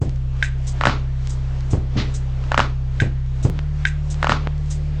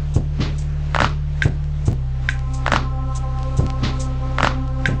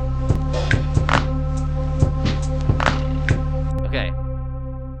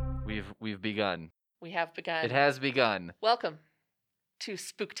We've begun. We have begun. It has begun. Welcome to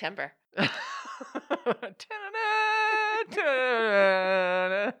Spooktember.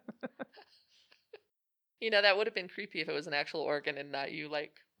 You know, that would have been creepy if it was an actual organ and not you,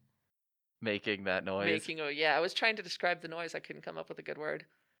 like, Making that noise. I was trying to describe the noise. I couldn't come up with a good word.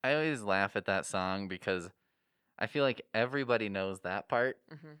 I always laugh at that song because I feel like everybody knows that part.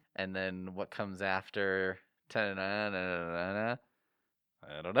 Mm-hmm. And then what comes after... I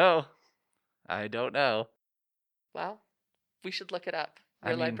don't know. Well, we should look it up. I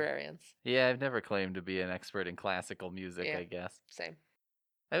We're mean, librarians. Yeah, I've never claimed to be an expert in classical music, Yeah, I guess. Same.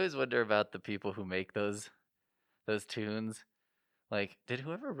 I always wonder about the people who make those tunes. Like, did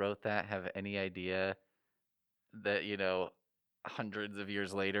whoever wrote that have any idea that, hundreds of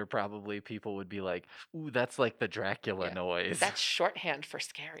years later, probably people would be like, ooh, that's like the Dracula noise. That's shorthand for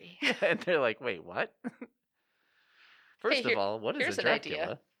scary. And they're like, wait, what? First of all, what is here's a Dracula? An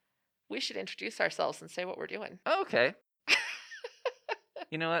idea. We should introduce ourselves and say what we're doing. Okay.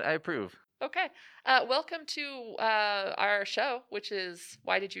 You know what? I approve. Okay. Welcome to our show, which is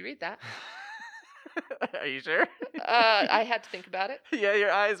Why Did You Read That? Are you sure? I had to think about it. Yeah,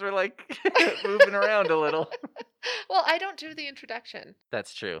 your eyes were like moving around a little. Well, I don't do the introduction.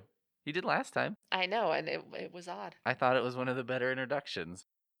 That's true. You did last time. I know, and it was odd. I thought it was one of the better introductions.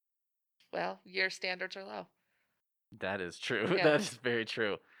 Well, your standards are low. That is true. Yeah. That is very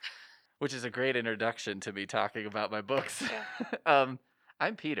true. Which is a great introduction to me talking about my books. Yeah.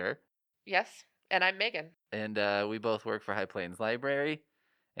 I'm Peter. Yes, and I'm Megan. And we both work for High Plains Library.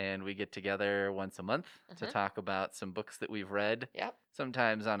 And we get together once a month to talk about some books that we've read. Yep.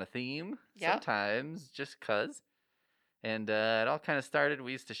 Sometimes on a theme. Yep. Sometimes just 'cause. And it all kind of started,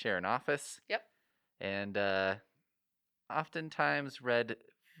 we used to share an office. Yep. And oftentimes read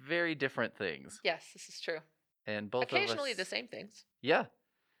very different things. Yes, this is true. And both occasionally of us, the same things. Yeah.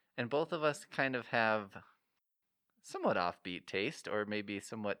 And both of us kind of have somewhat offbeat taste, or maybe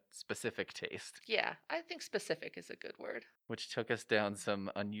somewhat specific taste. Yeah, I think specific is a good word. Which took us down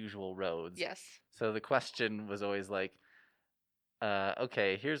some unusual roads. Yes. So the question was always like,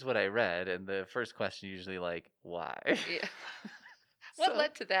 okay, here's what I read. And the first question usually like, why? Yeah. What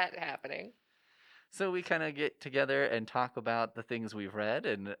led to that happening? So we kind of get together and talk about the things we've read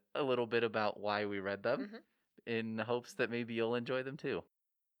and a little bit about why we read them in hopes that maybe you'll enjoy them too.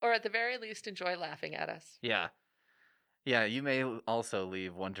 Or at the very least, enjoy laughing at us. Yeah. Yeah, you may also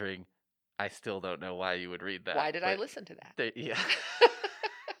leave wondering, I still don't know why you would read that. Why did I listen to that? Yeah.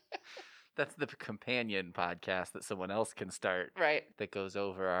 That's the companion podcast that someone else can start. Right. That goes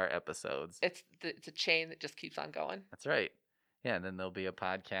over our episodes. It's a chain that just keeps on going. That's right. Yeah, and then there'll be a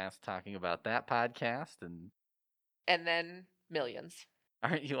podcast talking about that podcast. And then millions.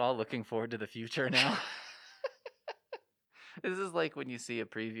 Aren't you all looking forward to the future now? This is like when you see a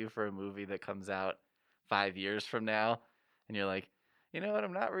preview for a movie that comes out 5 years from now, and you're like, you know what,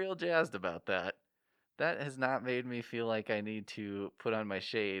 I'm not real jazzed about that. That has not made me feel like I need to put on my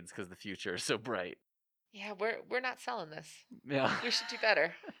shades because the future is so bright. Yeah, we're not selling this. Yeah. We should do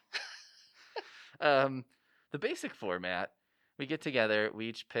better. The basic format, we get together, we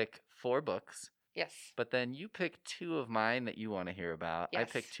each pick 4 books. Yes. But then you pick 2 of mine that you want to hear about. Yes.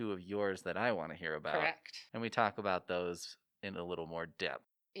 I pick 2 of yours that I want to hear about. Correct. And we talk about those in a little more depth.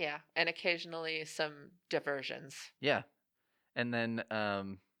 Yeah, and occasionally some diversions. Yeah. And then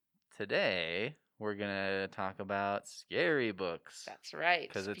today we're going to talk about scary books. That's right.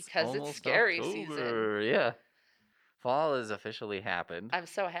 Because it's scary October. Season. Yeah. Fall has officially happened. I'm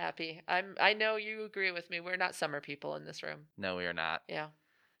so happy. I know you agree with me. We're not summer people in this room. No, we are not. Yeah.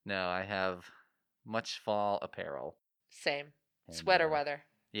 No, I have much fall apparel. Same. And, sweater weather.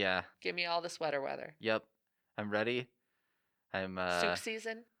 Yeah. Give me all the sweater weather. Yep. I'm ready. I'm soup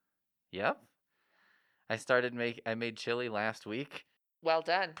season. Yep. I made chili last week. Well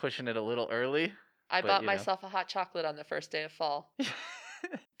done. Pushing it a little early. I bought myself a hot chocolate on the first day of fall.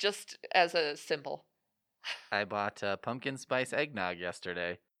 Just as a symbol. I bought pumpkin spice eggnog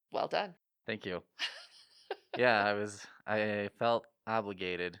yesterday. Well done. Thank you. Yeah, I felt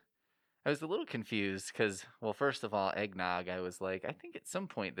obligated. I was a little confused because, well, first of all, eggnog, I was like, I think at some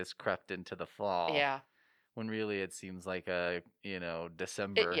point this crept into the fall. Yeah. When really it seems like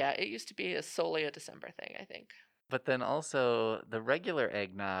December. It used to be solely a December thing, I think. But then also the regular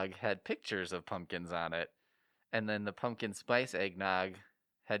eggnog had pictures of pumpkins on it. And then the pumpkin spice eggnog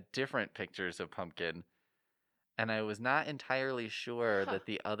had different pictures of pumpkin. And I was not entirely sure that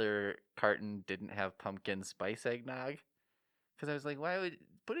the other carton didn't have pumpkin spice eggnog. Because I was like,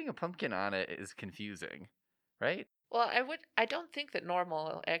 putting a pumpkin on it is confusing, right? Well, I don't think that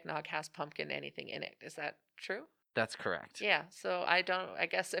normal eggnog has pumpkin anything in it. Is that true? That's correct. Yeah, so I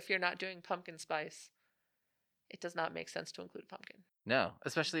guess if you're not doing pumpkin spice, it does not make sense to include pumpkin. No,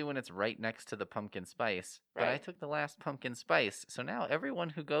 especially when it's right next to the pumpkin spice. But I Right. took the last pumpkin spice, so now everyone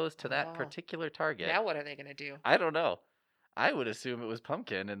who goes to that Oh, particular Target, now what are they going to do? I don't know. I would assume it was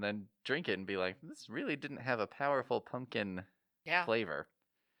pumpkin and then drink it and be like, this really didn't have a powerful pumpkin Yeah, flavor.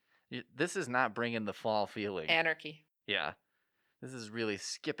 This is not bringing the fall feeling. anarchy. Yeah. This is really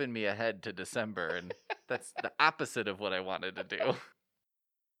skipping me ahead to December, and that's the opposite of what I wanted to do.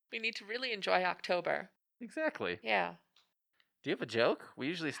 We need to really enjoy October. Exactly. Yeah. Do you have a joke? We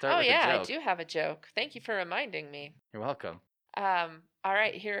usually start Oh with yeah, a I joke. do have a joke. Thank you for reminding me. You're welcome. All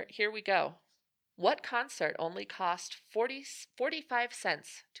right, here we go. What concert only cost 45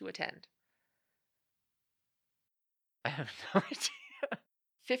 cents to attend? I have no idea.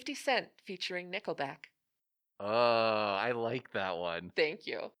 50 Cent featuring Nickelback. Oh, I like that one. Thank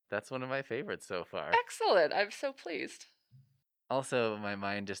you. That's one of my favorites so far. Excellent. I'm so pleased. Also, my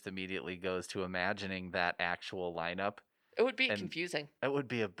mind just immediately goes to imagining that actual lineup. It would be And confusing. It would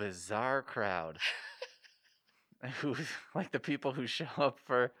be a bizarre crowd. Who, like the people who show up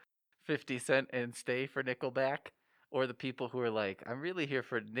for 50 Cent and stay for Nickelback, or the people who are like, I'm really here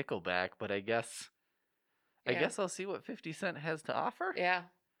for Nickelback, but I guess I'll see what 50 Cent has to offer. Yeah.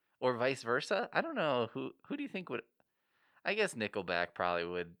 Or vice versa. I don't know. Who do you think would? I guess Nickelback probably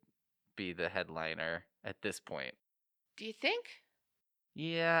would be the headliner at this point. Do you think?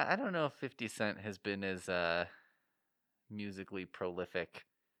 Yeah, I don't know if 50 Cent has been as musically prolific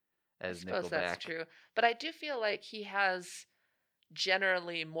as I suppose Nickelback. that's true. But I do feel like he has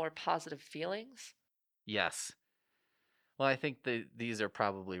generally more positive feelings. Yes. Well, I think these are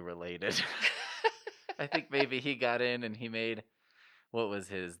probably related. I think maybe he got in and he made, what was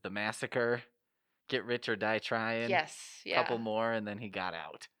his, The Massacre, Get Rich or Die Trying. Yes, yeah. Couple more, and then he got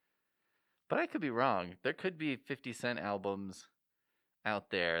out. But I could be wrong. There could be 50 Cent albums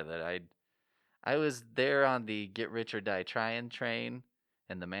out there that I was there on the Get Rich or Die Trying train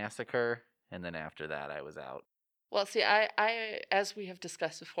and The Massacre, and then after that I was out. Well, see, I as we have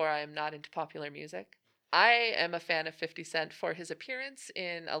discussed before, I am not into popular music. I am a fan of 50 Cent for his appearance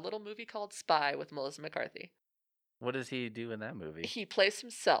in a little movie called Spy with Melissa McCarthy. What does he do in that movie? He plays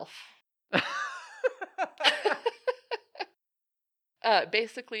himself.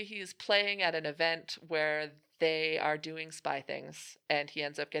 Basically, he's playing at an event where they are doing spy things, and he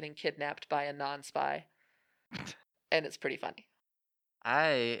ends up getting kidnapped by a non-spy. And it's pretty funny.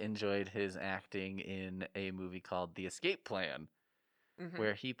 I enjoyed his acting in a movie called The Escape Plan,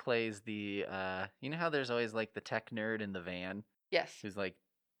 where he plays the, you know how there's always like the tech nerd in the van? Yes. Who's like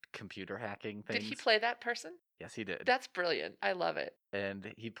computer hacking things? Did he play that person? Yes, he did. That's brilliant. I love it.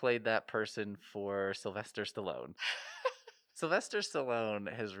 And he played that person for Sylvester Stallone. Sylvester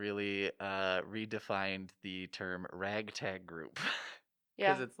Stallone has really redefined the term ragtag group.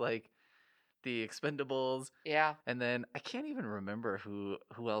 Yeah. Because it's like the Expendables. Yeah. And then I can't even remember who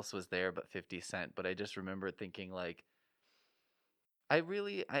else was there but 50 Cent, but I just remember thinking like, I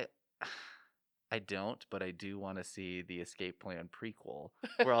don't, but I do want to see the Escape Plan prequel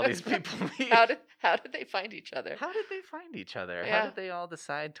where all these people meet. How did they find each other? How did they find each other? Yeah. How did they all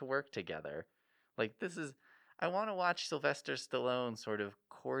decide to work together? Like I want to watch Sylvester Stallone sort of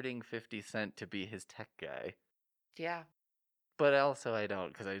courting 50 Cent to be his tech guy. Yeah. But also I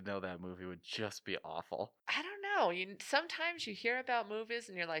don't, because I know that movie would just be awful. I don't know. Sometimes you hear about movies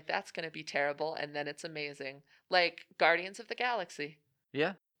and you're like, that's going to be terrible, and then it's amazing. Like Guardians of the Galaxy.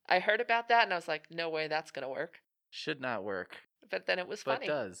 Yeah. I heard about that and I was like, no way that's going to work. Should not work. But then it was But funny.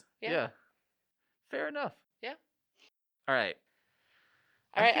 does. Yeah. Fair enough. Yeah. All right.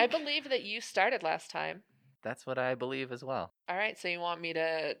 All right. I believe that you started last time. That's what I believe as well. All right. So you want me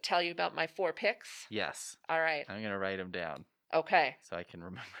to tell you about my 4 picks? Yes. All right. I'm going to write them down. Okay. So I can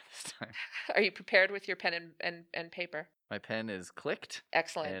remember this time. Are you prepared with your pen and paper? My pen is clicked.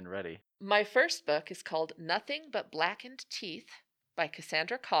 Excellent. And ready. My first book is called Nothing But Blackened Teeth by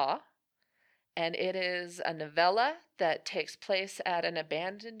Cassandra Khaw. And it is a novella that takes place at an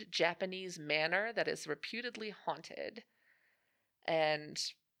abandoned Japanese manor that is reputedly haunted. And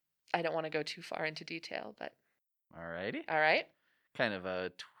I don't want to go too far into detail, but... Alrighty. All right. Kind of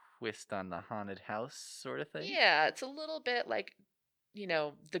a twist on the haunted house sort of thing. Yeah, it's a little bit like,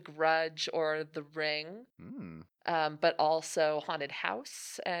 The Grudge or The Ring. But also haunted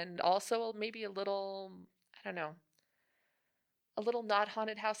house, and also maybe a little, I don't know, a little not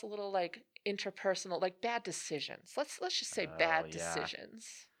haunted house, a little like interpersonal, like bad decisions. Let's just say bad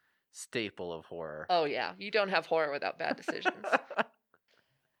decisions. Staple of horror. Oh yeah, you don't have horror without bad decisions.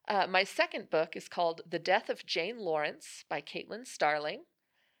 My second book is called The Death of Jane Lawrence by Caitlin Starling.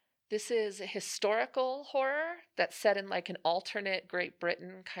 This is a historical horror that's set in like an alternate Great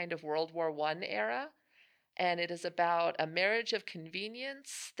Britain kind of World War I era. And it is about a marriage of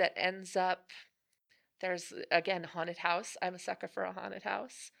convenience that ends up, there's again haunted house. I'm a sucker for a haunted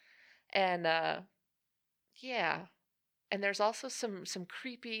house. And yeah. And there's also some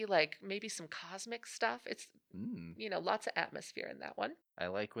creepy, like maybe some cosmic stuff. It's lots of atmosphere in that one. I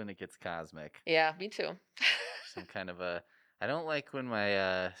like when it gets cosmic. Yeah, me too. Some kind of a I don't like when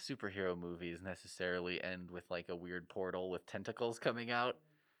my superhero movies necessarily end with like a weird portal with tentacles coming out,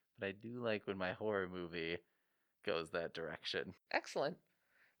 but I do like when my horror movie goes that direction. Excellent.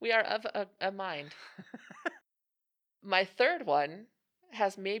 We are of a mind. My third one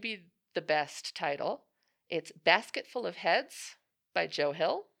has maybe the best title. It's Basketful of Heads by Joe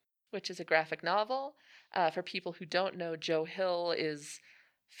Hill, which is a graphic novel. For people who don't know, Joe Hill is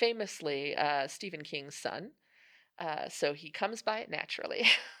famously Stephen King's son. So he comes by it naturally.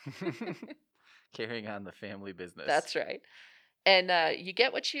 Carrying on the family business. That's right. And you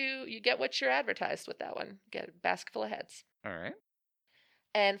get what you're advertised with that one. Get a basketful of heads. All right.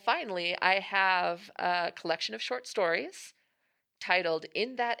 And finally, I have a collection of short stories titled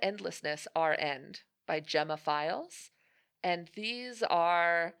 "In That Endlessness Our End" by Gemma Files. And these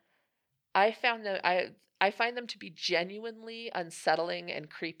are, I find them to be genuinely unsettling and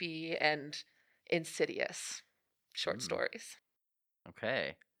creepy and insidious short stories.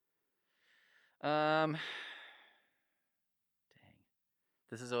 Okay. Dang.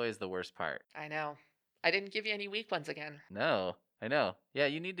 This is always the worst part. I know. I didn't give you any weak ones again. No, I know. Yeah,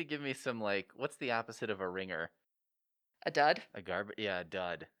 you need to give me some, like, what's the opposite of a ringer? A dud? A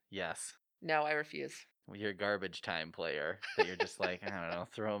dud. Yes. No, I refuse. You're a garbage time player. That you're just like, I don't know,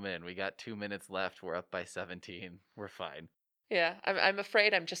 throw them in. We got 2 minutes left. We're up by 17. We're fine. Yeah, I'm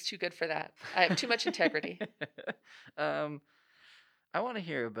afraid I'm just too good for that. I have too much integrity. I want to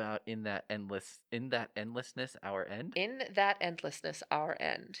hear about In That Endlessness Our End. In That Endlessness Our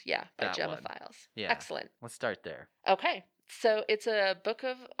End. Yeah, by That Gemma one. Files. Yeah. Excellent. Let's start there. Okay. So it's a book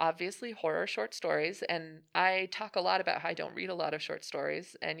of obviously horror short stories, and I talk a lot about how I don't read a lot of short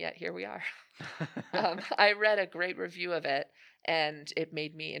stories, and yet here we are. I read a great review of it, and it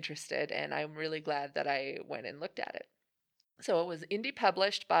made me interested, and I'm really glad that I went and looked at it. So it was indie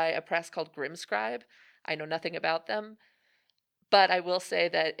published by a press called Grimscribe. I know nothing about them, but I will say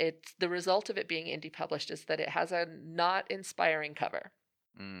that it's the result of it being indie published is that it has a not inspiring cover.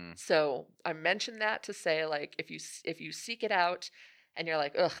 So I mentioned that to say, like, if you seek it out and you're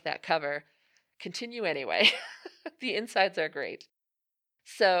like, ugh, that cover, continue anyway. The insides are great.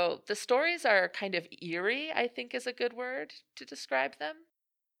 So the stories are kind of eerie, I think is a good word to describe them.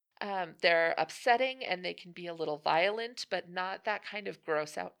 They're upsetting and they can be a little violent, but not that kind of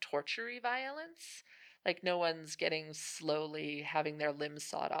gross out torture-y violence. Like no one's getting slowly having their limbs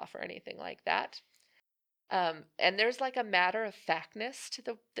sawed off or anything like that. And there's like a matter of factness to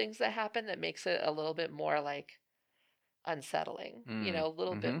the things that happen that makes it a little bit more like unsettling, a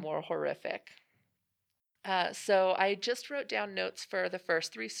little bit more horrific. So I just wrote down notes for the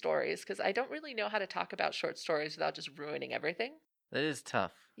first 3 stories because I don't really know how to talk about short stories without just ruining everything. That is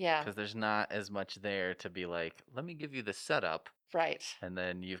tough. Yeah. Because there's not as much there to be like, let me give you the setup. Right. And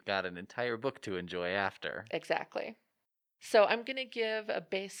then you've got an entire book to enjoy after. Exactly. So I'm going to give a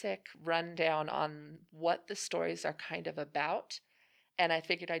basic rundown on what the stories are kind of about. And I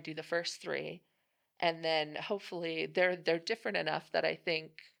figured I'd do the first 3. And then hopefully they're different enough that I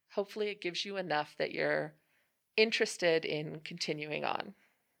think hopefully it gives you enough that you're interested in continuing on.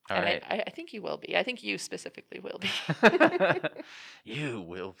 All right. I think you will be. I think you specifically will be. You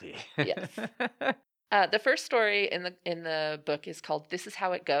will be. Yes. The first story in the book is called This Is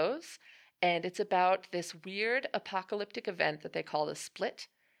How It Goes. And it's about this weird apocalyptic event that they call the Split.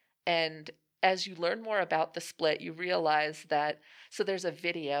 And as you learn more about the Split, you realize that, so there's a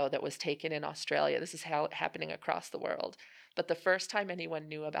video that was taken in Australia. This is how happening across the world. But the first time anyone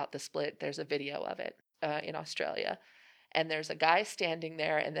knew about the Split, there's a video of it in Australia. And there's a guy standing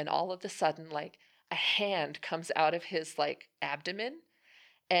there, and then all of a sudden, like, a hand comes out of his, like, abdomen,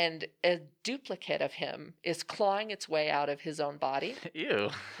 and a duplicate of him is clawing its way out of his own body. Ew.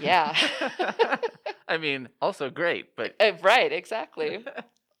 Yeah. I mean, also great, but... Right, exactly.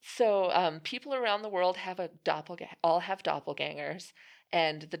 So people around the world have all have doppelgangers,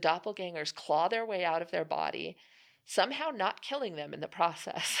 and the doppelgangers claw their way out of their body, somehow not killing them in the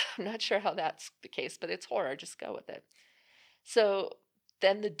process. I'm not sure how that's the case, but it's horror. Just go with it. So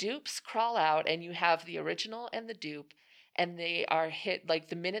then the dupes crawl out, and you have the original and the dupe, and they are hit, like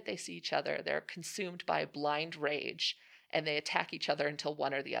the minute they see each other, they're consumed by blind rage, and they attack each other until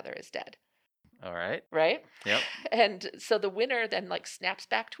one or the other is dead. All right. Right? Yep. And so the winner then like snaps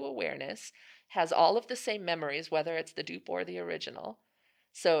back to awareness, has all of the same memories, whether it's the dupe or the original.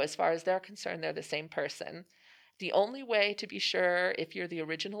 So as far as they're concerned, they're the same person. The only way to be sure if you're the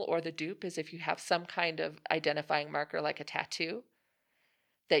original or the dupe is if you have some kind of identifying marker like a tattoo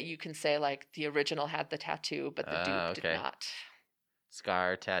that you can say like the original had the tattoo, but the dupe did not.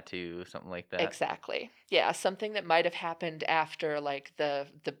 Scar, tattoo, something like that. Exactly. Yeah, something that might have happened after like the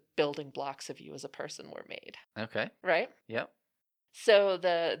building blocks of you as a person were made. Okay. Right? Yep. So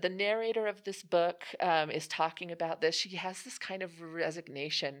the narrator of this book is talking about this. She has this kind of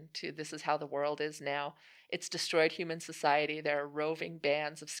resignation to this is how the world is now. It's destroyed human society. There are roving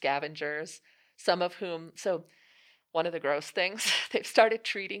bands of scavengers, some of whom, so one of the gross things, they've started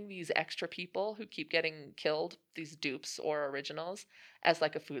treating these extra people who keep getting killed, these dupes or originals, as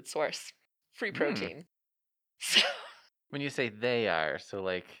like a food source. Free protein. So when you say they are, so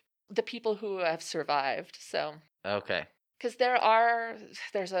like the people who have survived. So okay. Because there are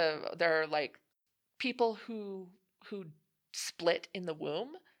like people who split in the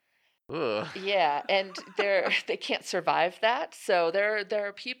womb. Ooh. Yeah, and they can't survive that. So there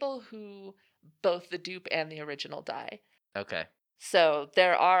are people who both the dupe and the original die. Okay. So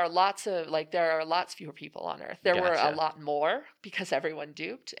there are lots fewer people on Earth. There were a lot more because everyone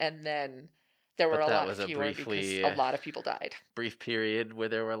duped, and then there were a lot fewer because a lot of people died. Brief period where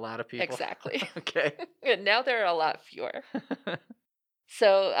there were a lot of people. Exactly. Okay. And now there are a lot fewer.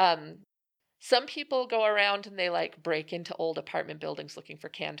 So some people go around and they like break into old apartment buildings looking for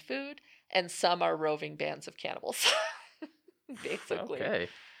canned food, and some are roving bands of cannibals. Basically. Okay.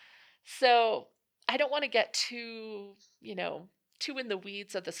 So I don't want to get too in the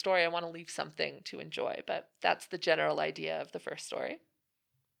weeds of the story. I want to leave something to enjoy, but that's the general idea of the first story.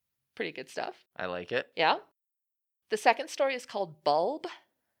 Pretty good stuff. I like it. Yeah. The second story is called Bulb,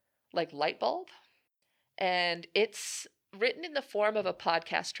 like light bulb. And it's written in the form of a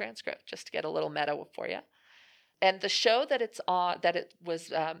podcast transcript, just to get a little meta for you. And the show that it's on,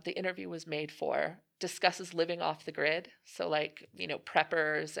 the interview was made for, discusses living off the grid. So like,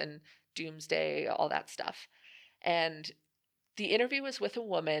 preppers and doomsday, all that stuff. And the interview was with a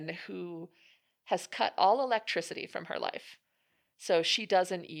woman who has cut all electricity from her life. So she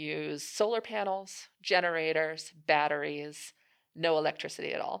doesn't use solar panels, generators, batteries, no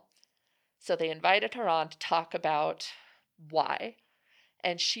electricity at all. So they invited her on to talk about why.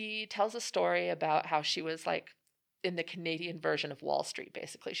 And she tells a story about how she was like in the Canadian version of Wall Street,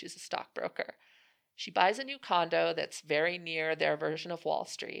 basically. She's a stockbroker. She buys a new condo that's very near their version of Wall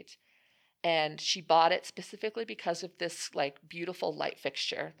Street. And she bought it specifically because of this like beautiful light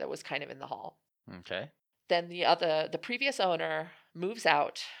fixture that was kind of in the hall. Okay. Then the previous owner moves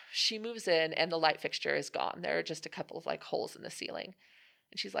out. She moves in and the light fixture is gone. There are just a couple of like holes in the ceiling.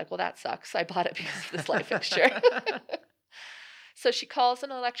 And she's like, well, that sucks. I bought it because of this light fixture. So she calls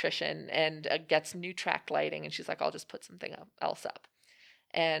an electrician and gets new track lighting. And she's like, I'll just put something else up.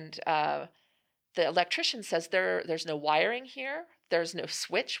 And the electrician says there's no wiring here. There's no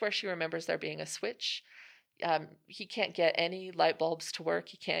switch where she remembers there being a switch. He can't get any light bulbs to work.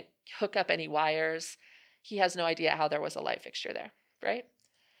 He can't hook up any wires. He has no idea how there was a light fixture there, right?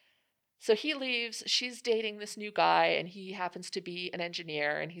 So he leaves. She's dating this new guy, and he happens to be an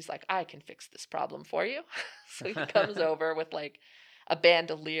engineer, and he's like, I can fix this problem for you. So he comes over with like a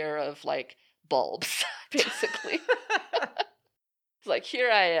bandolier of like bulbs, basically. It's like, here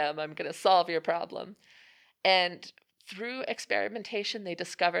I am. I'm going to solve your problem. And through experimentation, they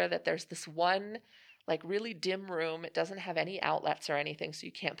discover that there's this one like really dim room. It doesn't have any outlets or anything, so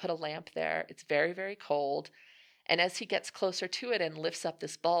you can't put a lamp there. It's very, very cold. And as he gets closer to it and lifts up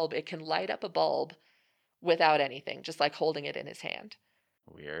this bulb, it can light up a bulb without anything, just like holding it in his hand.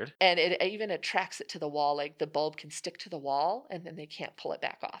 Weird. And it even attracts it to the wall. Like the bulb can stick to the wall and then they can't pull it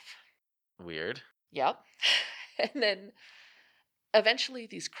back off. Weird. Yep. And then eventually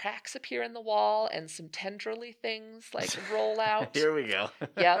these cracks appear in the wall and some tendrily things like roll out. Here we go.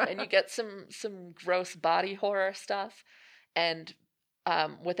 Yeah, and you get some gross body horror stuff. And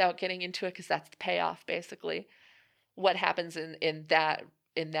without getting into it, because that's the payoff, basically, what happens in that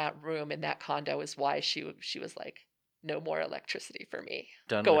room, in that condo, is why she was like, no more electricity for me.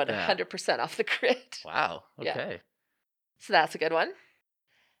 Done going with that. 100% off the grid. Wow. Okay. Yeah. So that's a good one.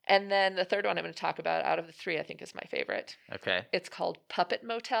 And then the third one I'm going to talk about out of the three, I think is my favorite. Okay. It's called Puppet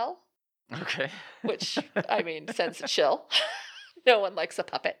Motel. Okay. Which, I mean, sends a chill. No one likes a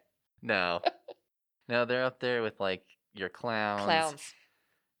puppet. No. No, they're up there with like your clowns.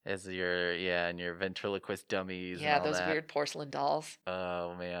 As and your ventriloquist dummies. Yeah, and all those that. weird porcelain dolls.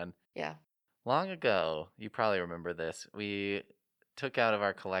 Oh, man. Yeah. Long ago, you probably remember this, we took out of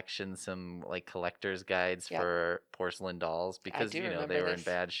our collection some like collector's guides Yep. for porcelain dolls I because, do you know, remember they were in this.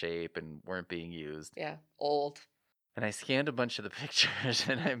 bad shape and weren't being used. Yeah, old. And I scanned a bunch of the pictures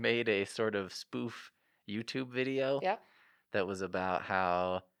and I made a sort of spoof YouTube video Yep. that was about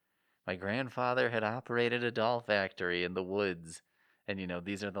how my grandfather had operated a doll factory in the woods. And, you know,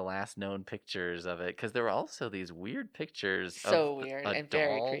 these are the last known pictures of it. Because there were also these weird pictures So of weird a and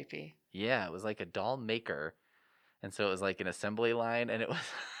very doll. creepy. Yeah, it was like a doll maker. And so it was like an assembly line. And it was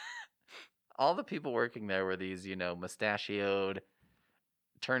all the people working there were these, you know, mustachioed,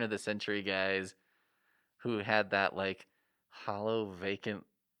 turn of the century guys who had that like hollow, vacant,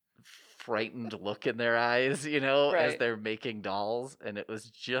 frightened look in their eyes, you know, as Right. they're making dolls. And it was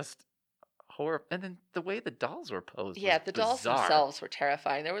just horrible. And then the way the dolls were posed Yeah, was the dolls bizarre. themselves were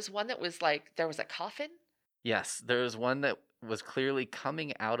terrifying. There was one that was like, there was a coffin. Yes, there was one that was clearly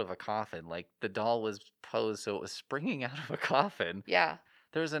coming out of a coffin. Like the doll was posed so it was springing out of a coffin. Yeah.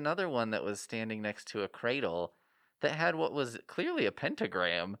 There was another one that was standing next to a cradle that had what was clearly a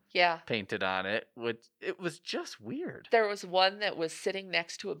pentagram Yeah. painted on it, which it was just weird. There was one that was sitting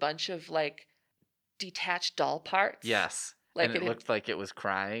next to a bunch of like detached doll parts. Yes. Like and it looked like it was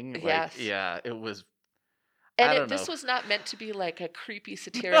crying. Yes. Like, yeah, it was. And this was not meant to be like a creepy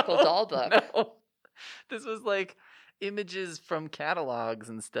satirical doll book. No. This was like images from catalogs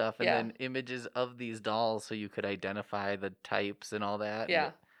and stuff, and then images of these dolls so you could identify the types and all that.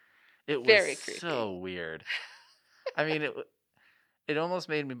 Yeah. It was very creepy. So weird. I mean, it almost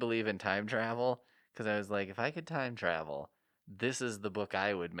made me believe in time travel because I was like, if I could time travel, this is the book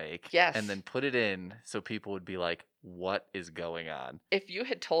I would make. Yes. And then put it in so people would be like, what is going on? If you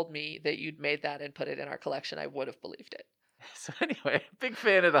had told me that you'd made that and put it in our collection, I would have believed it. So anyway, big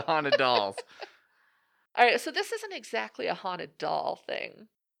fan of the haunted dolls. All right, so this isn't exactly a haunted doll thing.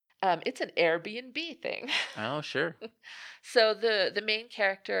 It's an Airbnb thing. Oh, sure. So the main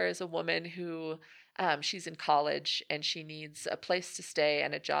character is a woman who she's in college and she needs a place to stay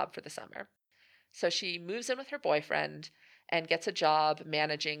and a job for the summer. So she moves in with her boyfriend and gets a job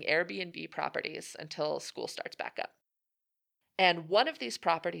managing Airbnb properties until school starts back up. And one of these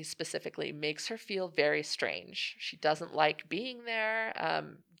properties specifically makes her feel very strange. She doesn't like being there,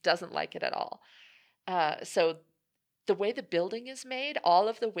 doesn't like it at all. So the way the building is made, all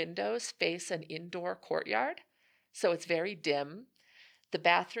of the windows face an indoor courtyard. So it's very dim. The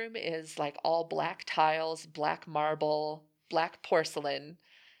bathroom is like all black tiles, black marble, black porcelain.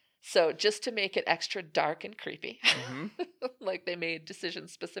 So just to make it extra dark and creepy, like they made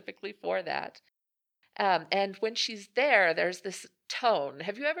decisions specifically for that. And when she's there, there's this tone.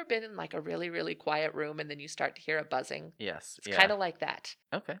 Have you ever been in like a really, really quiet room and then you start to hear a buzzing? Yes. It's kind of like that.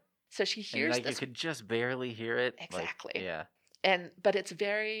 Okay. So she hears and, like, this. you could just barely hear it. Exactly. Like, yeah. But it's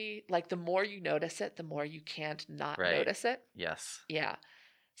very, like, the more you notice it, the more you can't not notice it. Yes. Yeah.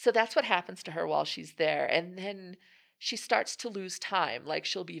 So that's what happens to her while she's there. And then she starts to lose time. Like,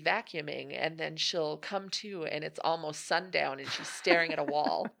 she'll be vacuuming and then she'll come to and it's almost sundown and she's staring at a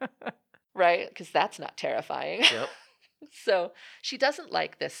wall. Right? Because that's not terrifying. Yep. So she doesn't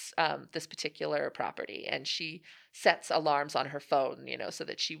like this this particular property, and she sets alarms on her phone, you know, so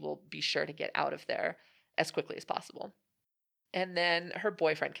that she will be sure to get out of there as quickly as possible. And then her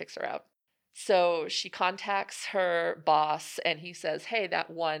boyfriend kicks her out. So she contacts her boss and he says, hey, that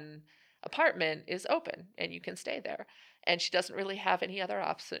one apartment is open and you can stay there. And she doesn't really have any other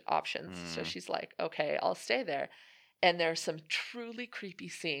options. So she's like, okay, I'll stay there. And there's some truly creepy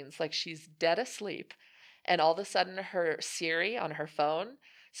scenes. Like she's dead asleep. And all of a sudden her Siri on her phone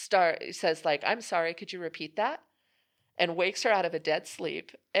says like, I'm sorry, could you repeat that? And wakes her out of a dead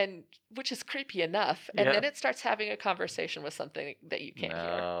sleep, and which is creepy enough. And then it starts having a conversation with something that you can't hear.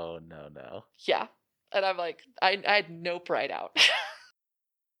 No. Yeah. And I'm like, I had no pride out.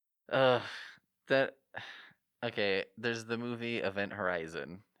 Okay, there's the movie Event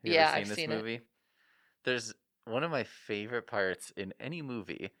Horizon. Have you Yeah, ever seen I've this seen movie? There's one of my favorite parts in any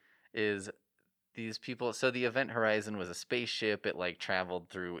movie is these people. So the Event Horizon was a spaceship. It like traveled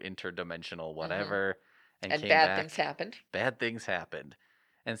through interdimensional whatever. And came bad back. things happened. Bad things happened.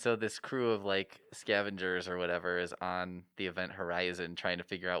 And so this crew of like scavengers or whatever is on the Event Horizon trying to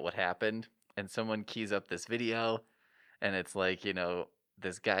figure out what happened. And someone keys up this video and it's like, you know,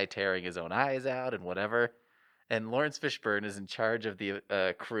 this guy tearing his own eyes out and whatever. And Lawrence Fishburne is in charge of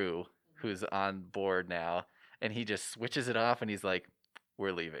the crew who's on board now. And he just switches it off and he's like,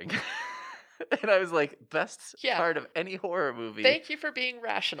 we're leaving. And I was like, best part of any horror movie. Thank you for being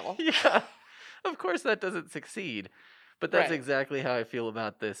rational. Yeah. Of course that doesn't succeed. But that's exactly how I feel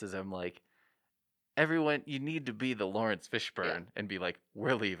about this is I'm like, everyone, you need to be the Lawrence Fishburne Yeah. and be like,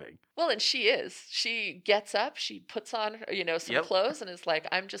 we're leaving. Well, and she is. She gets up, she puts on, some Yep. clothes and is like,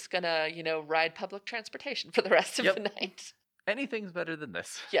 I'm just gonna, ride public transportation for the rest of Yep. the night. Anything's better than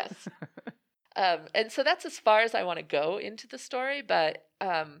this. Yes. And so that's as far as I want to go into the story, but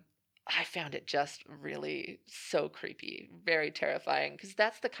I found it just really so creepy, very terrifying, because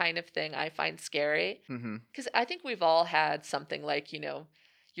that's the kind of thing I find scary. Mm-hmm. Because I think we've all had something like,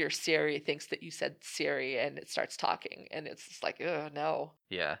 your Siri thinks that you said Siri and it starts talking, and it's just like, oh no.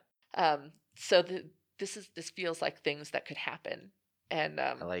 Yeah. So this feels like things that could happen, and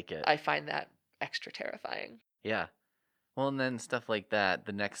I like it. I find that extra terrifying. Yeah. Well, and then stuff like that,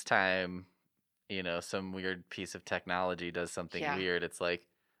 the next time, some weird piece of technology does something Yeah. weird, it's like,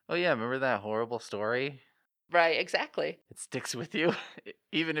 oh yeah, remember that horrible story? Right, exactly. It sticks with you,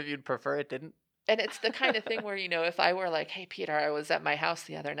 even if you'd prefer it didn't. And it's the kind of thing where, if I were like, hey, Peter, I was at my house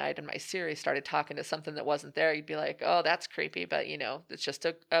the other night and my Siri started talking to something that wasn't there, you'd be like, oh, that's creepy, but, it's just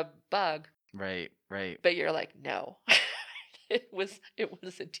a bug. Right. But you're like, no, it was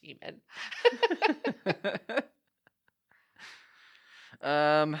a demon.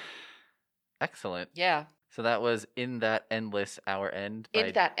 Excellent. Yeah. So that was In That Endless Our End by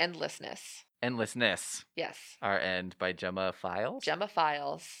In That Endlessness. Endlessness. Yes. Our End by Gemma Files. Gemma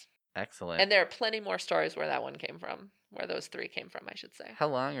Files. Excellent. And there are plenty more stories where that one came from, where those three came from, I should say. How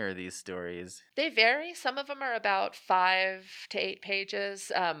long are these stories? They vary. Some of them are about 5 to 8 pages.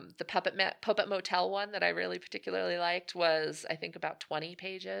 The Puppet Motel one that I really particularly liked was, I think, about 20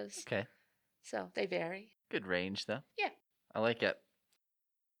 pages. Okay. So they vary. Good range, though. Yeah. I like it.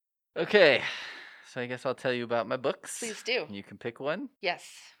 Okay. So I guess I'll tell you about my books. Please do. You can pick one. Yes.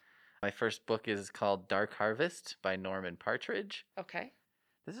 My first book is called Dark Harvest by Norman Partridge. Okay.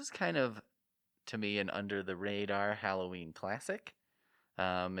 This is kind of, to me, an under-the-radar Halloween classic.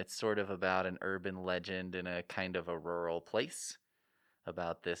 It's sort of about an urban legend in a kind of a rural place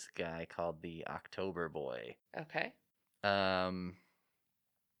about this guy called the October Boy. Okay. The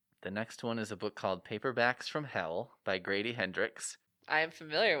next one is a book called Paperbacks from Hell by Grady Hendrix. I am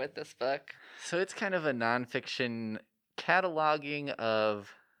familiar with this book. So it's kind of a nonfiction cataloging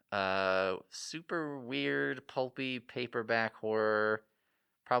of super weird, pulpy paperback horror,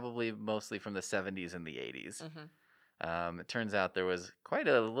 probably mostly from the 70s and the 80s. Mm-hmm. It turns out there was quite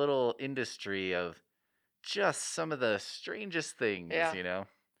a little industry of just some of the strangest things, Yeah.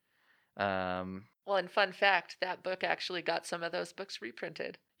 Well, and fun fact, that book actually got some of those books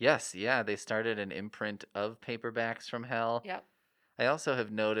reprinted. Yes, yeah, they started an imprint of Paperbacks from Hell. Yep. I also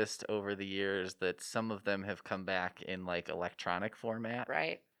have noticed over the years that some of them have come back in like electronic format.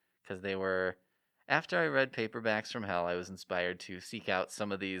 Right. Because they were, after I read Paperbacks from Hell, I was inspired to seek out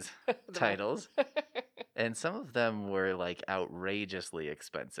some of these titles. And some of them were like outrageously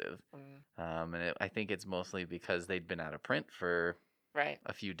expensive. And I think it's mostly because they'd been out of print for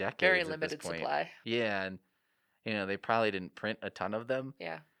a few decades. Very at limited this point. supply. Yeah, and they probably didn't print a ton of them.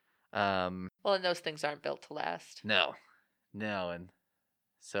 Yeah. Well, and those things aren't built to last. No, and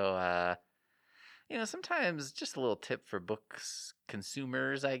so sometimes just a little tip for books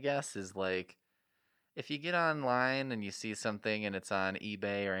consumers, I guess, is like if you get online and you see something and it's on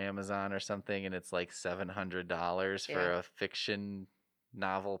eBay or Amazon or something and it's like $700 for a fiction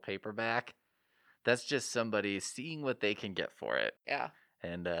novel paperback, that's just somebody seeing what they can get for it. Yeah.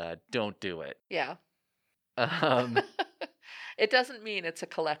 And don't do it. Yeah. It doesn't mean it's a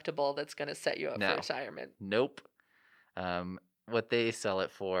collectible that's going to set you up for retirement. Nope. What they sell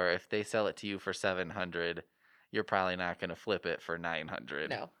it for, if they sell it to you for $700, you're probably not going to flip it for $900.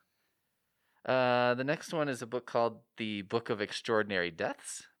 No. The next one is a book called The Book of Extraordinary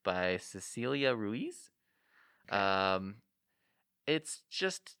Deaths by Cecilia Ruiz. Okay. It's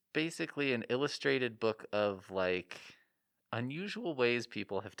just basically an illustrated book of like unusual ways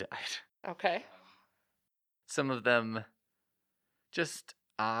people have died. Okay. Some of them just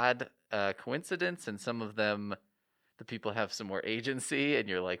odd coincidence, and some of them the people have some more agency, and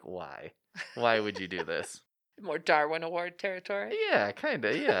you're like, why? Why would you do this? More Darwin Award territory? Yeah, kind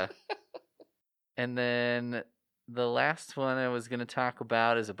of, yeah. And then the last one I was going to talk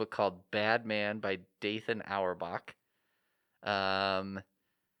about is a book called Bad Man by Dathan Auerbach.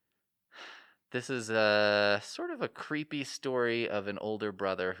 This is a sort of a creepy story of an older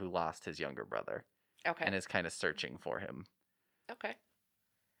brother who lost his younger brother. Okay. And is kind of searching for him. Okay.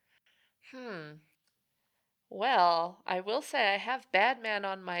 Well, I will say I have Bad Man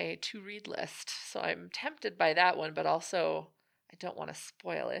on my to-read list, so I'm tempted by that one, but also I don't want to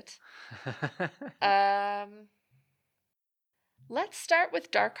spoil it. Let's start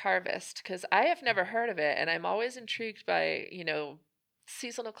with Dark Harvest, because I have never heard of it, and I'm always intrigued by,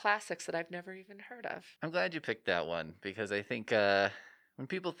 seasonal classics that I've never even heard of. I'm glad you picked that one because I think when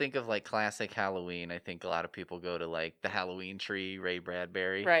people think of like classic Halloween, I think a lot of people go to like The Halloween Tree, Ray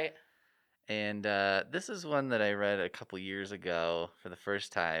Bradbury. Right. And this is one that I read a couple years ago for the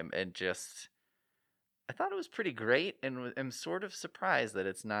first time, and just I thought it was pretty great, and am sort of surprised that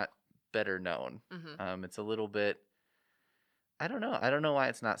it's not better known. Mm-hmm. It's a little bit. I don't know. I don't know why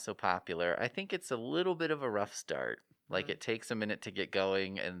it's not so popular. I think it's a little bit of a rough start. Like Mm-hmm. it takes a minute to get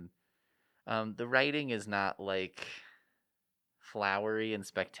going, and the writing is not like flowery and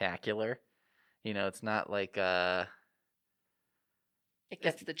spectacular. You know, it's not like It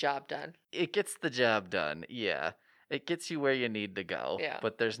gets the job done. it gets the job done. Yeah. It gets you where you need to go. Yeah.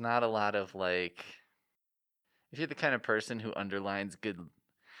 But there's not a lot of like if you're the kind of person who underlines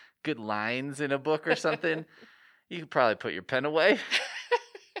good lines in a book or something, you could probably put your pen away.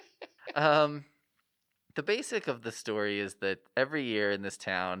 The basic of the story is that every year in this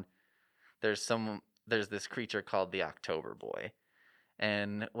town there's this creature called the October Boy.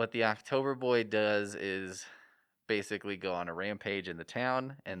 And what the October Boy does is basically go on a rampage in the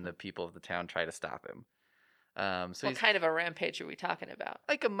town, and the people of the town try to stop him. So what he's kind of a rampage are we talking about?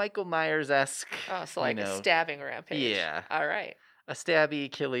 like a Michael Myers-esque. Oh, so like a stabbing rampage. Yeah. All right. A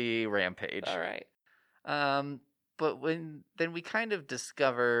stabby, killy rampage. All right. But then we kind of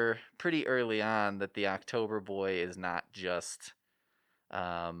discover pretty early on that the October Boy is not just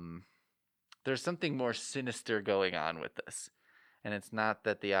there's something more sinister going on with this. And it's not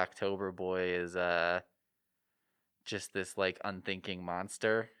that the October Boy is just this like unthinking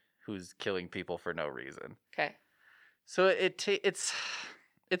monster who's killing people for no reason. Okay. So it's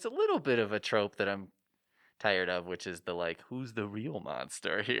a little bit of a trope that I'm tired of, which is the like who's the real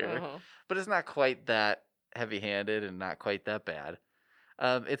monster here. Uh-huh. But it's not quite that heavy-handed and not quite that bad.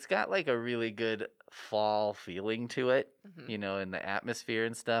 It's got like a really good fall feeling to it, Mm-hmm. you know, in the atmosphere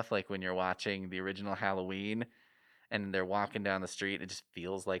and stuff. Like when you're watching the original Halloween and they're walking down the street, it just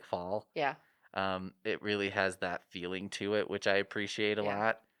feels like fall. Yeah. It really has that feeling to it, which I appreciate a Yeah.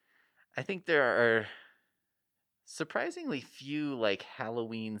 lot. I think there are surprisingly few like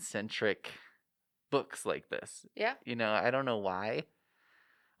Halloween-centric books like this. Yeah. You know, I don't know why.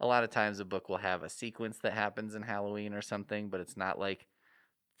 A lot of times a book will have a sequence that happens in Halloween or something, but it's not like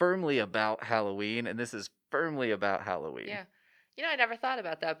firmly about Halloween, and this is firmly about Halloween. Yeah. You know, I never thought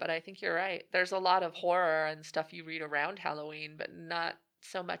about that, but I think you're right. There's a lot of horror and stuff you read around Halloween, but not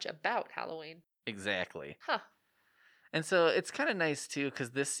so much about Halloween. Exactly. Huh. And so it's kind of nice too,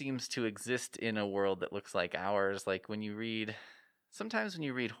 because this seems to exist in a world that looks like ours. Like sometimes when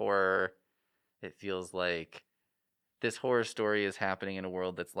you read horror, it feels like this horror story is happening in a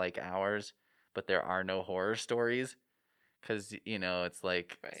world that's like ours, but there are no horror stories. Because, you know, it's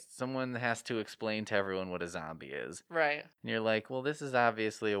like Right. someone has to explain to everyone what a zombie is. Right. And you're like, well, this is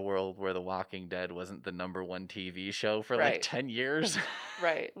obviously a world where The Walking Dead wasn't the #1 TV show for like Right. 10 years.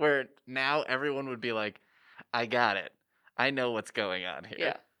 Right. Where now everyone would be like, I got it. I know what's going on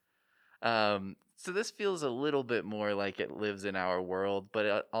here. Yeah. So this feels a little bit more like it lives in our world, but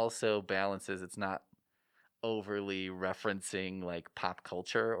it also balances. It's not overly referencing like pop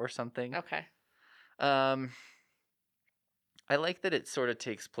culture or something. Okay. I like that it sort of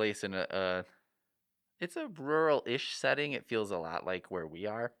takes place in it's a rural-ish setting. It feels a lot like where we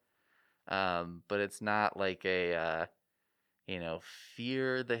are. But it's not like a,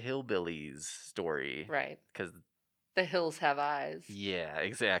 Fear the Hillbillies story. Right. Because The hills have eyes. yeah,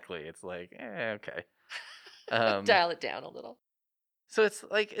 exactly. It's like, okay. Dial it down a little. So it's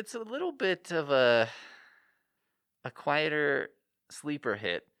like, it's a little bit of a quieter sleeper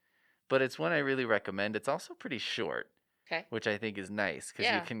hit, but it's one I really recommend. It's also pretty short. Okay. Which I think is nice because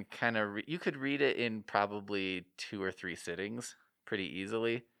Yeah. you can kind of you could read it in probably 2 or 3 sittings pretty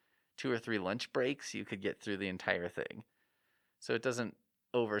easily. 2 or 3 lunch breaks, you could get through the entire thing. So it doesn't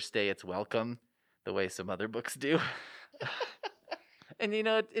overstay its welcome the way some other books do. And you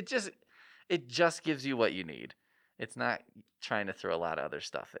know, it just gives you what you need. It's not trying to throw a lot of other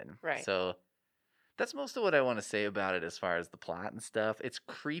stuff in. Right. So that's most of what I want to say about it as far as the plot and stuff. It's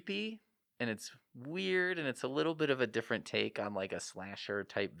creepy. And it's weird, and it's a little bit of a different take on like a slasher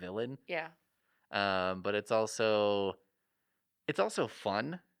type villain. Yeah. But it's also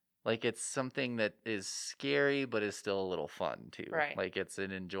fun. Like it's something that is scary, but is still a little fun too. Right. Like it's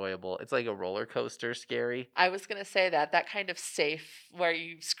it's like a roller coaster scary. I was going to say that kind of safe where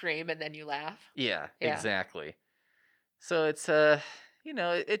you scream and then you laugh. Yeah, Yeah. exactly. So it's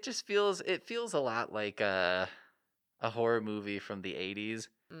it just feels a lot like a horror movie from the 80s.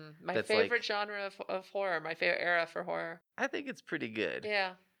 My That's favorite genre of horror, my favorite era for horror. I think it's pretty good.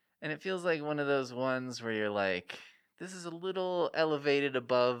 Yeah. And it feels like one of those ones where you're like, this is a little elevated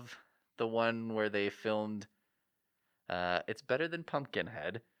above the one where they filmed. It's better than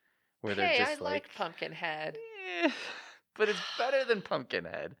Pumpkinhead, where they're Hey, I just like Pumpkinhead. But it's better than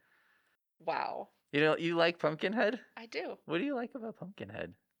Pumpkinhead. Wow. You like Pumpkinhead? I do. What do you like about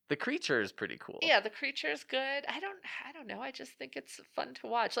Pumpkinhead? The creature is pretty cool. Yeah, the creature's good. I don't know. I just think it's fun to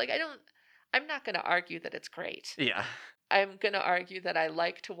watch. Like I'm not going to argue that it's great. Yeah. I'm going to argue that I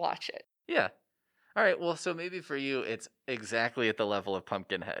like to watch it. Yeah. All right, well, so maybe for you it's exactly at the level of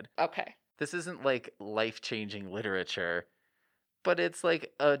Pumpkinhead. Okay. This isn't like life-changing literature, but it's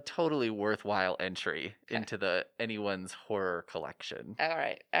like a totally worthwhile entry into anyone's horror collection. All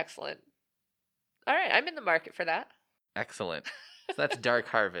right, excellent. All right, I'm in the market for that. Excellent. So that's Dark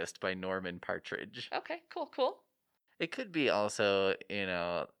Harvest by Norman Partridge. Okay, cool. It could be also,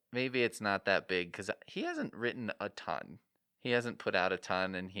 maybe it's not that big because he hasn't written a ton. He hasn't put out a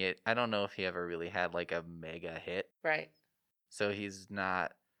ton, and I don't know if he ever really had like a mega hit. Right. So he's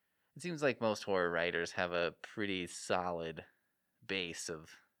not. It seems like most horror writers have a pretty solid base of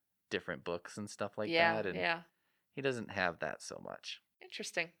different books and stuff like that. And he doesn't have that so much.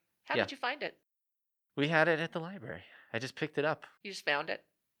 Interesting. How did you find it? We had it at the library. I just picked it up. You just found it?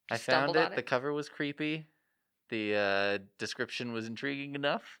 I found it. The cover was creepy. The description was intriguing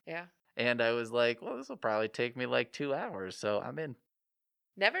enough. Yeah. And I was like, well, this will probably take me like 2 hours, so I'm in.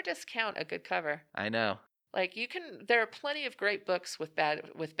 Never discount a good cover. I know. Like there are plenty of great books with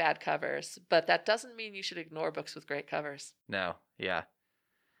bad covers, but that doesn't mean you should ignore books with great covers. No, yeah.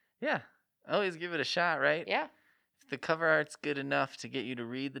 Yeah, always give it a shot, right? Yeah. If the cover art's good enough to get you to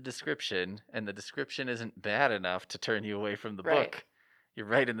read the description, and the description isn't bad enough to turn you away from the book, you're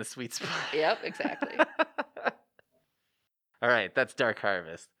right in the sweet spot. Yep, exactly. All right, that's Dark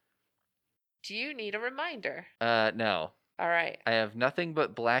Harvest. Do you need a reminder? No. All right. I have Nothing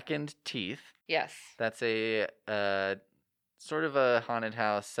But Blackened Teeth. Yes. That's a sort of a haunted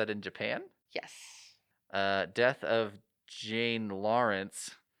house set in Japan. Yes. Death of Jane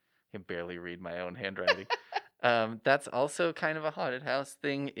Lawrence. I can barely read my own handwriting. That's also kind of a haunted house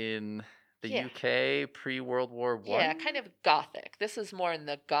thing in the UK pre-World War I. Yeah, kind of gothic. This is more in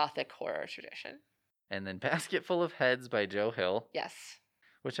the gothic horror tradition. And then Basket Full of Heads by Joe Hill. Yes.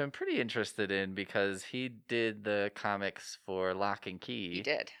 Which I'm pretty interested in because he did the comics for Lock and Key. He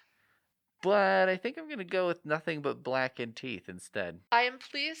did. But I think I'm going to go with Nothing But Blackened Teeth instead. I am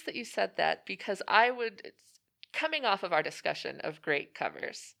pleased that you said that because coming off of our discussion of great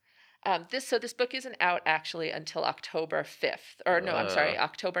covers, this book isn't out actually until October 5th. Or no, I'm sorry,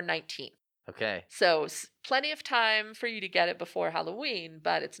 October 19th. Okay. So plenty of time for you to get it before Halloween,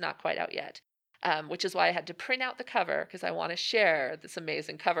 but it's not quite out yet. Which is why I had to print out the cover because I want to share this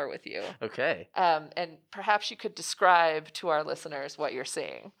amazing cover with you. Okay. And perhaps you could describe to our listeners what you're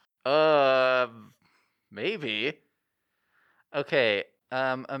seeing. Maybe. Okay.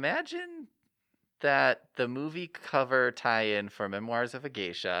 Imagine that the movie cover tie-in for Memoirs of a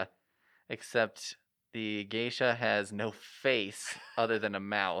Geisha, except the geisha has no face other than a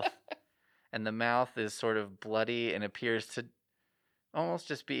mouth, and the mouth is sort of bloody and appears to almost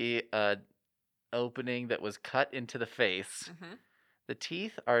just be a opening that was cut into the face. Mm-hmm. The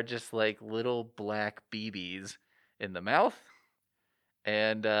teeth are just like little black BBs in the mouth,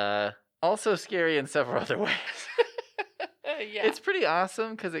 and also scary in several other ways. Yeah. It's pretty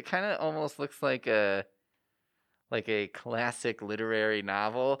awesome because it kind of almost looks like a classic literary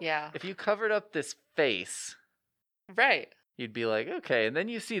novel. Yeah. If you covered up this face, right, you'd be like, okay, and then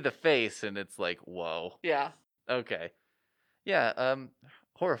you see the face, and it's like, whoa. Yeah. Okay. Yeah.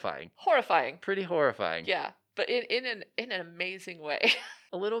 Horrifying. Pretty horrifying. Yeah, but in an amazing way.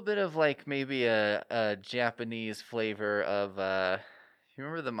 A little bit of like maybe a Japanese flavor of you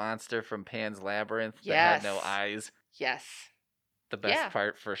remember the monster from Pan's Labyrinth that had no eyes? Yes. The best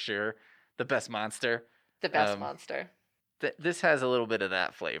part for sure. The best monster. The best monster. This has a little bit of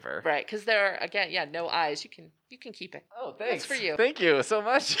that flavor. Right, because there are, again, no eyes. You can keep it. Oh, thanks. That's for you. Thank you so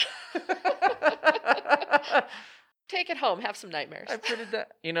much. Take it home. Have some nightmares. I printed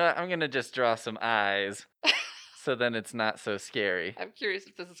that. You know what? I'm going to just draw some eyes so then it's not so scary. I'm curious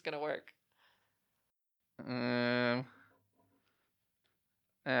if this is going to work. I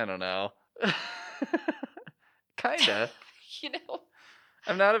don't know. Kinda.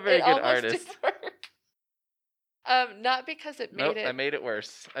 I'm not a very good artist. Did work. Not because it made it. I made it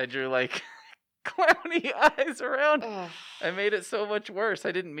worse. I drew like clowny eyes around. Ugh. I made it so much worse.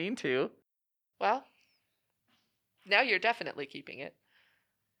 I didn't mean to. Well, now you're definitely keeping it.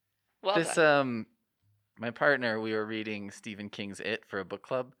 Well this done. My partner, we were reading Stephen King's It for a book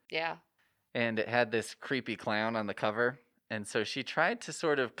club. Yeah. And it had this creepy clown on the cover. And so she tried to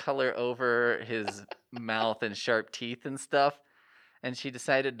sort of color over his mouth and sharp teeth and stuff. And she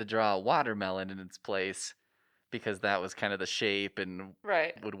decided to draw a watermelon in its place because that was kind of the shape and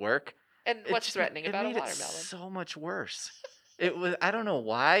Right. would work. And what's threatening about a made it watermelon? so much worse. It was, I don't know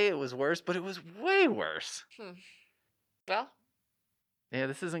why it was worse, but it was way worse. Well. Yeah,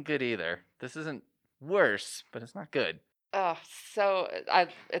 this isn't good either. This isn't worse, but it's not good. Oh,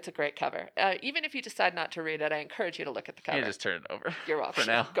 it's a great cover. Even if you decide not to read it, I encourage you to look at the cover. Yeah, just turn it over. You're welcome. For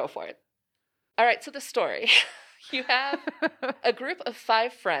now. Go for it. All right, so the story. You have a group of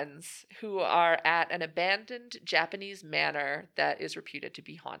 5 friends who are at an abandoned Japanese manor that is reputed to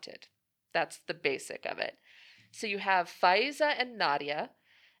be haunted. That's the basic of it. So you have Faiza and Nadia,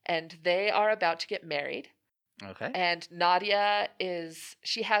 and they are about to get married. Okay. And Nadia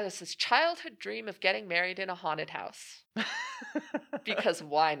she has this childhood dream of getting married in a haunted house. Because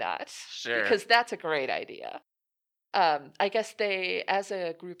why not? Sure. Because that's a great idea. I guess they, as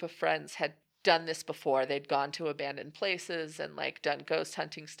a group of friends, had done this before. They'd gone to abandoned places and like done ghost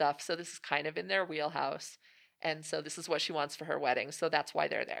hunting stuff. So this is kind of in their wheelhouse. And so this is what she wants for her wedding. So that's why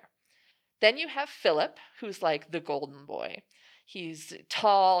they're there. Then you have Philip, who's like the golden boy. He's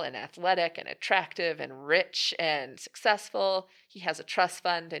tall and athletic and attractive and rich and successful. He has a trust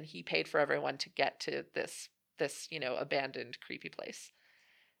fund and he paid for everyone to get to this abandoned, creepy place.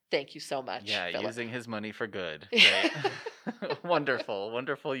 Thank you so much. Yeah, Philip. Using his money for good. Right?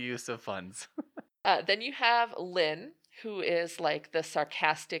 Wonderful use of funds. Then you have Lynn, who is like the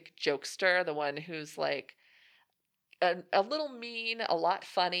sarcastic jokester, the one who's like a little mean, a lot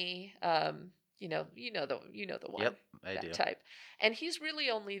funny. You know the one. Yep, I do. Type. And he's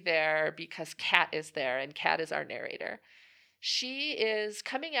really only there because Kat is there, and Kat is our narrator. She is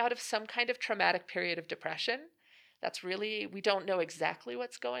coming out of some kind of traumatic period of depression. We don't know exactly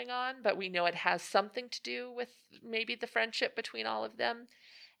what's going on, but we know it has something to do with maybe the friendship between all of them.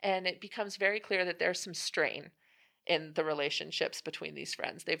 And it becomes very clear that there's some strain in the relationships between these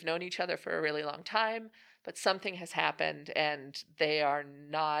friends. They've known each other for a really long time, but something has happened and they are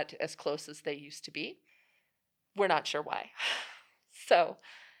not as close as they used to be. We're not sure why. So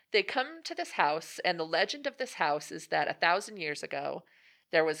they come to this house, and the legend of this house is that 1,000 years ago,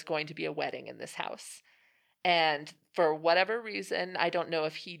 there was going to be a wedding in this house. And for whatever reason, I don't know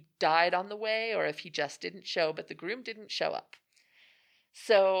if he died on the way or if he just didn't show, but the groom didn't show up.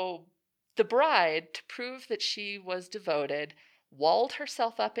 So the bride, to prove that she was devoted, walled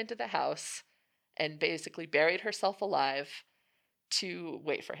herself up into the house and basically buried herself alive to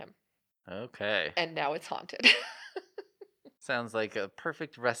wait for him. Okay. And now it's haunted. Sounds like a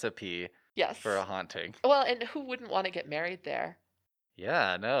perfect recipe. Yes. For a haunting. Well, and who wouldn't want to get married there?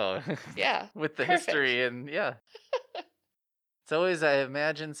 Yeah, no. Yeah. With the perfect. history and yeah. It's always, I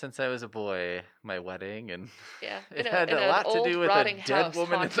imagined since I was a boy, my wedding, and it had a lot to do with a dead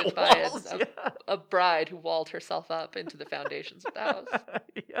woman in the walls. A bride who walled herself up into the foundations of the house.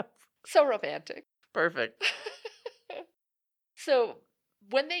 Yep. So romantic. Perfect. So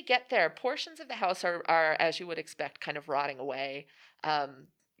when they get there, portions of the house are, as you would expect, kind of rotting away.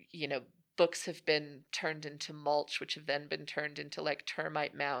 Books have been turned into mulch, which have then been turned into like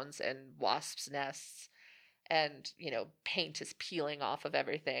termite mounds and wasps' nests. And, paint is peeling off of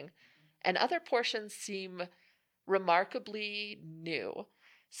everything. And other portions seem remarkably new.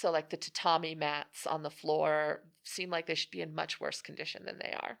 So like the tatami mats on the floor seem like they should be in much worse condition than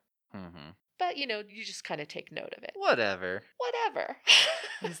they are. Mm-hmm. But, you just kind of take note of it. Whatever.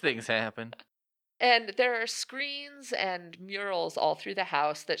 These things happen. And there are screens and murals all through the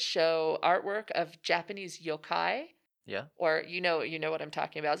house that show artwork of Japanese yokai. Yeah. Or you know what I'm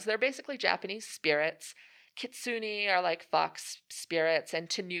talking about. So they're basically Japanese spirits. Kitsune are like fox spirits, and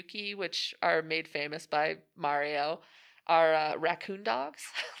tanuki, which are made famous by Mario, are raccoon dogs.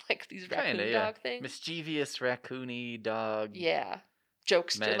 Like these raccoon dog things. Mischievous raccoony dog. Yeah.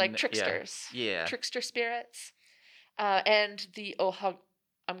 Jokester, like tricksters. Yeah. Trickster spirits. And the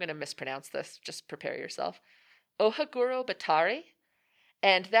I'm going to mispronounce this, just prepare yourself. Ohaguro Batari.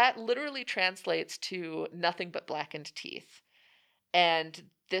 And that literally translates to nothing but blackened teeth. And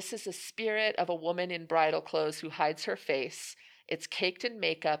this is a spirit of a woman in bridal clothes who hides her face. It's caked in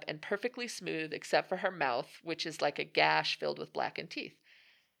makeup and perfectly smooth except for her mouth, which is like a gash filled with blackened teeth.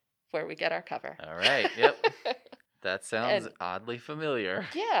 Where we get our cover. All right, yep. That sounds oddly familiar.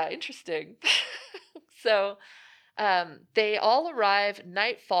 Yeah, interesting. So they all arrive,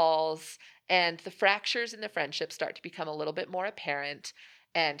 night falls, and the fractures in the friendship start to become a little bit more apparent.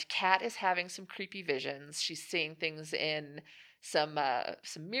 And Kat is having some creepy visions. She's seeing things in some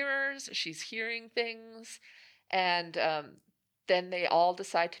mirrors. She's hearing things. And then they all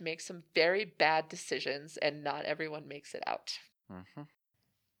decide to make some very bad decisions, and not everyone makes it out. Mm-hmm.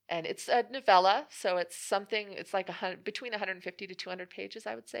 And it's a novella, so it's like between 150 to 200 pages,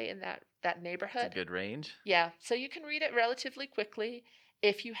 I would say, in that neighborhood. It's a good range. Yeah, so you can read it relatively quickly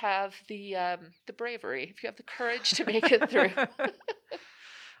if you have the bravery, if you have the courage to make it through.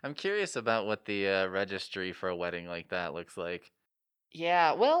 I'm curious about what the registry for a wedding like that looks like.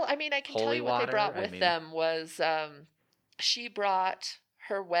 Yeah, well, I mean, I can tell Holy you what they water? brought with them was she brought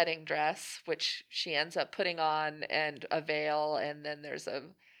her wedding dress, which she ends up putting on, and a veil, and then there's a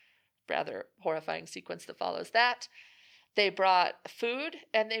rather horrifying sequence that follows that. They brought food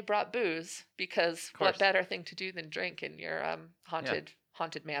and they brought booze, because what better thing to do than drink in your haunted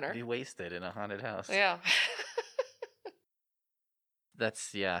manor? Be wasted in a haunted house. Yeah.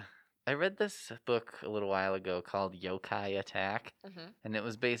 Yeah. I read this book a little while ago called Yokai Attack, and it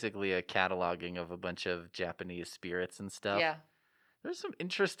was basically a cataloging of a bunch of Japanese spirits and stuff. Yeah. There's some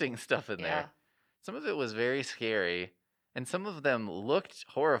interesting stuff in there. Some of it was very scary, and some of them looked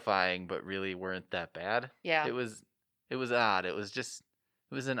horrifying, but really weren't that bad. Yeah. It was odd. It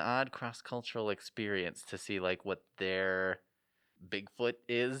was an odd cross-cultural experience to see like what their Bigfoot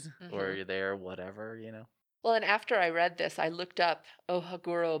is, or their whatever, you know. Well, and after I read this, I looked up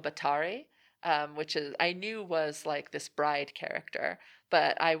Ohaguro Batari, which I knew was like this bride character,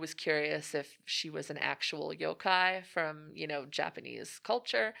 but I was curious if she was an actual yokai from, Japanese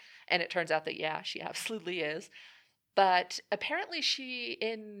culture, and it turns out that, yeah, she absolutely is. But apparently she,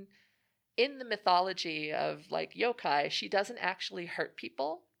 in the mythology of like yokai, she doesn't actually hurt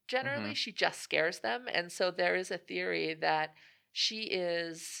people generally. She just scares them. And so there is a theory that she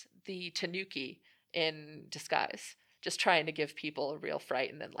is the tanuki in disguise, just trying to give people a real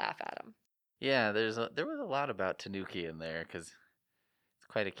fright and then laugh at them. Yeah, there was a lot about Tanuki in there, because it's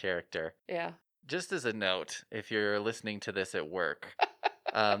quite a character. Yeah. Just as a note, if you're listening to this at work,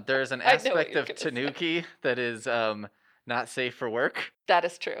 there's an aspect of Tanuki that is not safe for work. That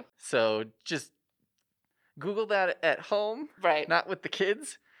is true. So just Google that at home, right? Not with the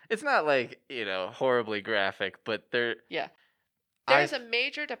kids. It's not like, horribly graphic, but there. Yeah. There's a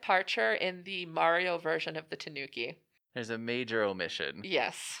major departure in the Mario version of the Tanuki. There's a major omission.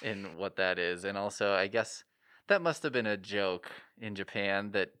 Yes. In what that is. And also, I guess that must have been a joke in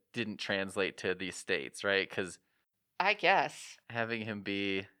Japan that didn't translate to the States, right? Because I guess having him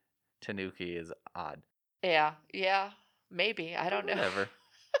be Tanuki is odd. Yeah. Maybe. I don't know. Whatever.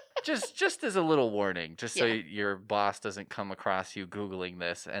 just as a little warning, just so your boss doesn't come across you Googling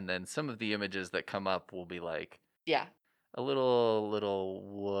this, and then some of the images that come up will be like... Yeah. A little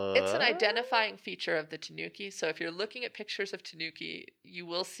what? It's an identifying feature of the Tanuki. So if you're looking at pictures of Tanuki, you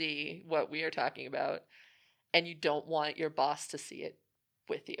will see what we are talking about, and you don't want your boss to see it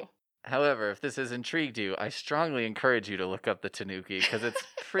with you. However, if this has intrigued you, I strongly encourage you to look up the Tanuki, because it's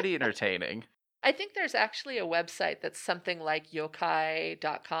pretty entertaining. I think there's actually a website that's something like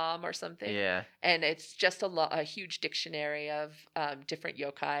yokai.com or something. Yeah. And it's just a huge dictionary of different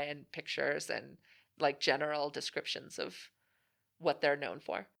yokai and pictures and like general descriptions of what they're known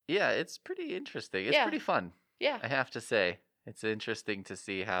for. Yeah, it's pretty interesting. It's pretty fun. Yeah. I have to say. It's interesting to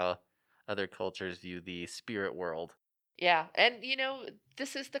see how other cultures view the spirit world. Yeah. And,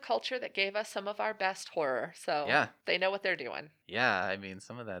 this is the culture that gave us some of our best horror. So they know what they're doing. Yeah, I mean,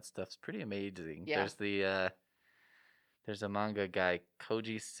 some of that stuff's pretty amazing. Yeah. There's a manga guy,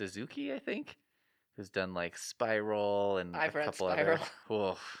 Koji Suzuki, I think, who's done like Spiral and I've a couple read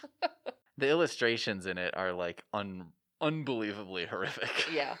Spiral. Other... The illustrations in it are like unbelievably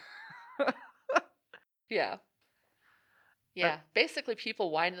horrific. Yeah. Yeah. Yeah. Basically, people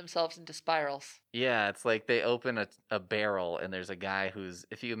wind themselves into spirals. Yeah, it's like they open a barrel and there's a guy who's,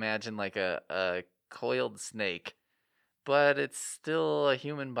 if you imagine like a coiled snake, but it's still a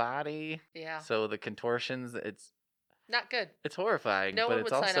human body. Yeah. So the contortions, it's not good. It's horrifying, no but one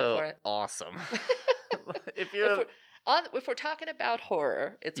it's would also sign up for it. Awesome. If we're talking about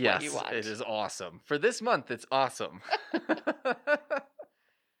horror, it's what you want. It is awesome. For this month, it's awesome.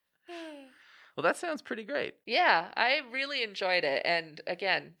 Well, that sounds pretty great. Yeah, I really enjoyed it. And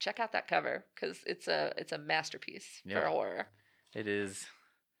again, check out that cover, because it's a masterpiece for horror. It is.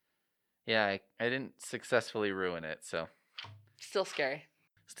 Yeah, I didn't successfully ruin it, so. Still scary.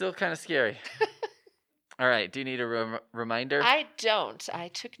 Still kind of scary. All right, do you need a reminder? I don't. I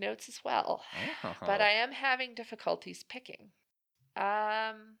took notes as well. Oh. But I am having difficulties picking.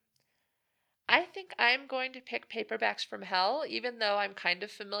 I think I'm going to pick Paperbacks from Hell, even though I'm kind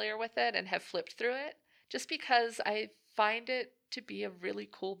of familiar with it and have flipped through it, just because I find it to be a really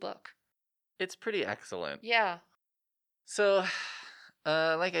cool book. It's pretty excellent. Yeah. So,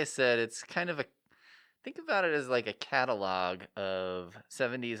 like I said, it's kind of Think about it as like a catalog of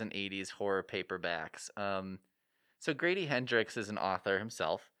 70s and 80s horror paperbacks. So Grady Hendrix is an author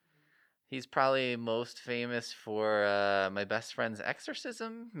himself. He's probably most famous for My Best Friend's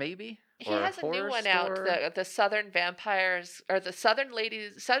Exorcism, maybe? He Or has a new Horror one out, Store. the Southern Vampires, or the Southern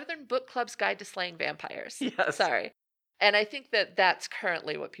Book Club's Guide to Slaying Vampires. Yes. Sorry. And I think that that's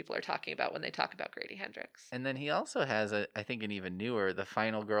currently what people are talking about when they talk about Grady Hendrix. And then he also has, I think, an even newer, the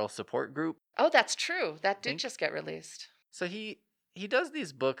Final Girl Support Group. Oh, that's true. That did just get released. So he does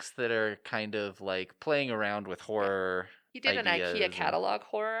these books that are kind of like playing around with horror. He did an IKEA catalog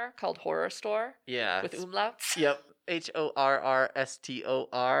horror called Horror Store. Yeah. With umlauts. Yep.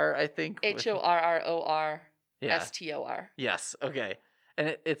 HORRSTOR, I think. HORRORSTOR. Yes. Okay.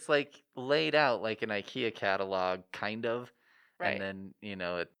 And it's like laid out like an IKEA catalog, kind of. Right. And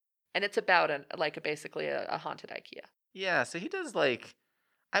then, and it's about basically a haunted IKEA. Yeah. So he does I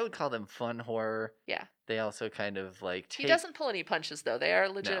would call them fun horror. Yeah. They also kind of He doesn't pull any punches, though. They are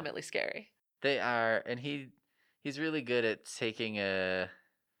legitimately scary. They are. And he's really good at taking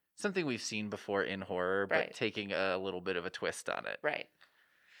something we've seen before in horror, but taking a little bit of a twist on it. Right.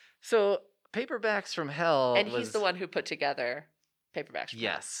 So Paperbacks from Hell. And he's the one who put together Paperbacks from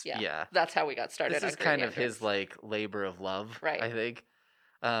Hell. Yes. Yeah. That's how we got started. This is kind of his labor of love, right? I think.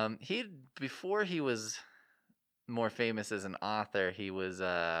 Before he was more famous as an author, he was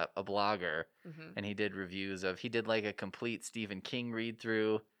a blogger, and he did reviews he did a complete Stephen King read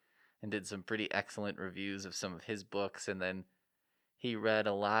through, and did some pretty excellent reviews of some of his books, and then he read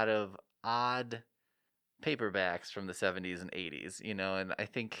a lot of odd paperbacks from the 70s and 80s, and I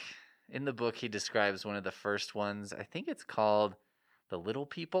think in the book he describes one of the first ones. I think it's called The Little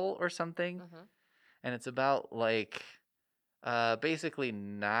People or something, and it's about basically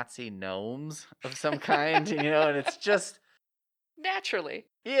Nazi gnomes of some kind, and it's just naturally.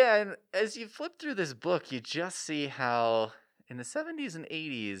 Yeah, and as you flip through this book, you just see how in the 70s and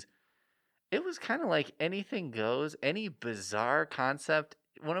 80s, it was kind of like anything goes, any bizarre concept.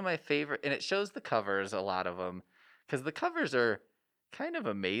 One of my favorite, and it shows the covers, a lot of them, because the covers are kind of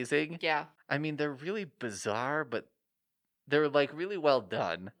amazing. Yeah. I mean, they're really bizarre, but they're really well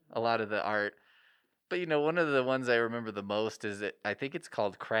done, a lot of the art. But, one of the ones I remember the most is I think it's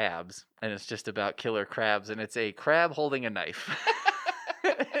called Crabs, and it's just about killer crabs, and it's a crab holding a knife.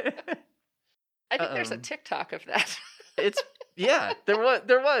 I think there's a TikTok of that.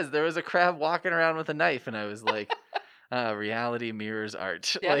 There was a crab walking around with a knife, and I was like, reality mirrors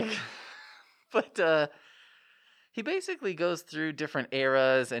art. Yeah. But he basically goes through different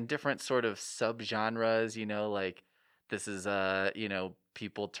eras and different sort of subgenres, this is,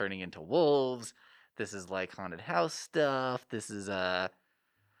 people turning into wolves. This is haunted house stuff. This is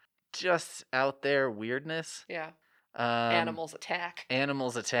just out there weirdness. Yeah. Animals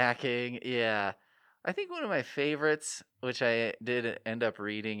attacking. Yeah. I think one of my favorites, which I did end up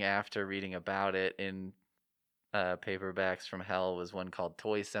reading after reading about it in Paperbacks from Hell, was one called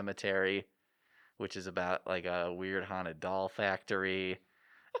Toy Cemetery, which is about a weird haunted doll factory.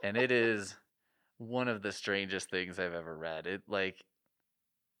 And it is one of the strangest things I've ever read.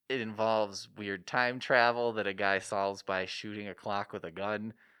 It involves weird time travel that a guy solves by shooting a clock with a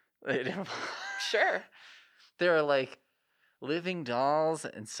gun. Sure. There are living dolls,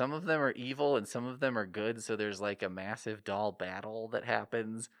 and some of them are evil and some of them are good. So there's a massive doll battle that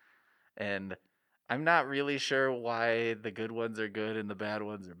happens. And I'm not really sure why the good ones are good and the bad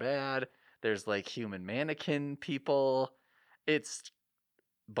ones are bad. There's human mannequin people. It's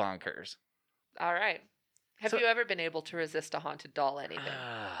bonkers. All right. Have you ever been able to resist a haunted doll anything?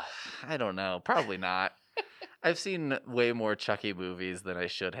 I don't know. Probably not. I've seen way more Chucky movies than I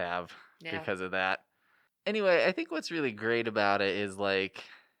should have because of that. Anyway, I think what's really great about it is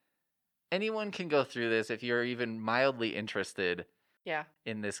anyone can go through this if you're even mildly interested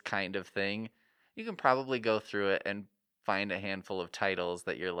in this kind of thing. You can probably go through it and find a handful of titles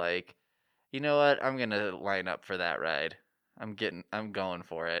that you're like, you know what? I'm going to line up for that ride. I'm going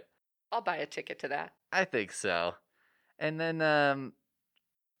for it. I'll buy a ticket to that. I think so. And then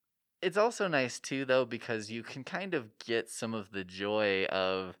it's also nice too, though, because you can kind of get some of the joy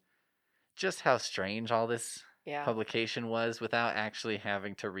of just how strange all this publication was without actually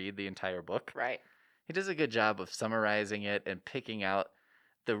having to read the entire book. Right. He does a good job of summarizing it and picking out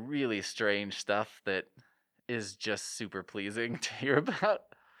the really strange stuff that is just super pleasing to hear about.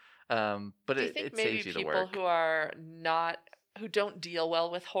 But Do you think it maybe saves you the work. People who don't deal well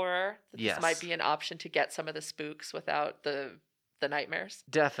with horror, this might be an option to get some of the spooks without the nightmares?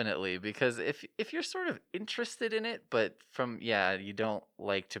 Definitely, because if you're sort of interested in it, but you don't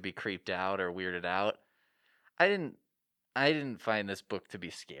like to be creeped out or weirded out. I didn't I didn't find this book to be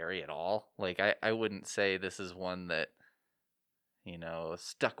scary at all. Like, I wouldn't say this is one that,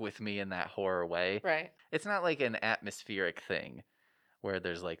 stuck with me in that horror way. Right. It's not like an atmospheric thing where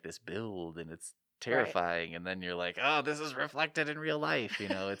there's like this build and it's Right. terrifying, and then you're like, oh, this is reflected in real life.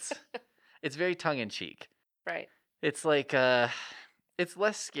 It's very tongue in cheek. Right. It's like it's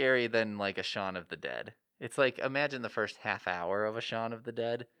less scary than like a Shaun of the Dead. It's like, imagine the first half hour of a Shaun of the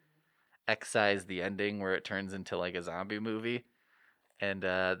Dead, excise the ending where it turns into like a zombie movie, and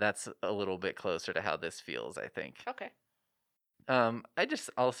that's a little bit closer to how this feels, I think. Okay. I just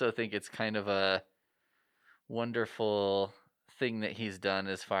also think it's kind of a wonderful thing that he's done,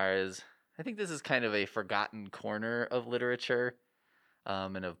 as far as, I think this is kind of a forgotten corner of literature,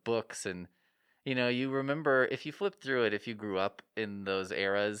 and of books. And, you remember, if you flip through it, if you grew up in those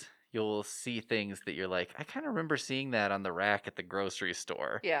eras, you'll see things that you're like, I kind of remember seeing that on the rack at the grocery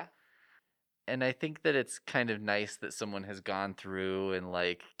store. Yeah. And I think that it's kind of nice that someone has gone through and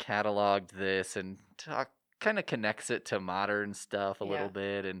like cataloged this and kind of connects it to modern stuff a little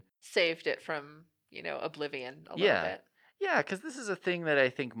bit, and saved it from, oblivion a little bit. Yeah, because this is a thing that I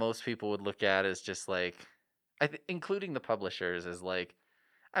think most people would look at as just like, including the publishers, as like,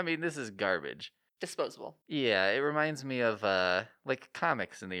 I mean, this is garbage. Disposable. Yeah, it reminds me of like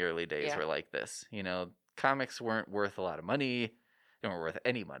comics in the early days were like this. Comics weren't worth a lot of money, they weren't worth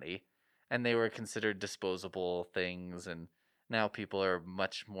any money, and they were considered disposable things. And now people are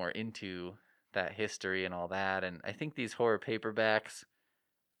much more into that history and all that. And I think these horror paperbacks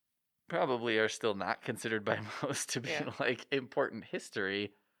probably are still not considered by most to be like important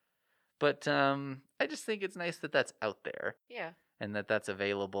history, but I just think it's nice that that's out there, and that that's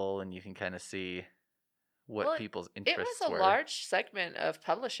available, and you can kind of see what people's interests were. It was a large segment of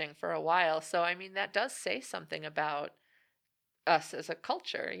publishing for a while, so I mean that does say something about us as a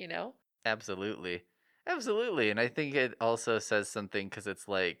culture, Absolutely, and I think it also says something, because it's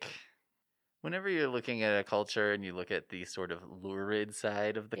like, whenever you're looking at a culture and you look at the sort of lurid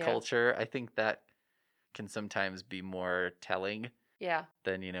side of the culture, I think that can sometimes be more telling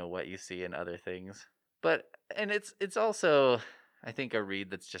than, what you see in other things. But, and it's also, I think, a read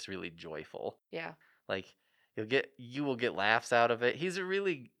that's just really joyful. Yeah. Like, you will get laughs out of it. He's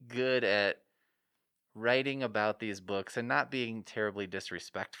really good at writing about these books and not being terribly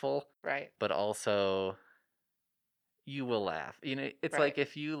disrespectful. Right. But also, you will laugh. It's like,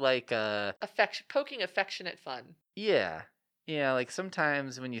 if you like poking affectionate fun. Yeah. Like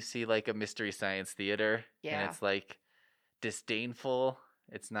sometimes when you see like a Mystery Science Theater and it's like disdainful,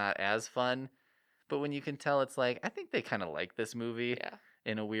 it's not as fun. But when you can tell, it's like, I think they kind of like this movie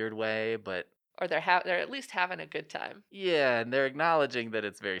in a weird way, but or they're at least having a good time. Yeah, and they're acknowledging that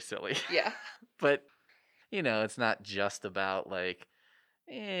it's very silly. Yeah. But it's not just about like,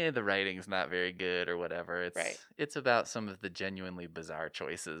 the writing's not very good or whatever. It's about some of the genuinely bizarre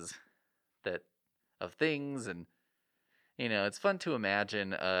choices of things. And it's fun to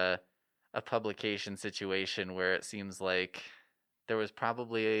imagine a publication situation where it seems like there was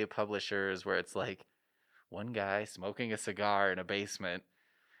probably publishers where it's like one guy smoking a cigar in a basement,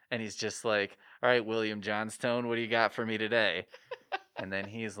 and he's just like, all right, William Johnstone, what do you got for me today? And then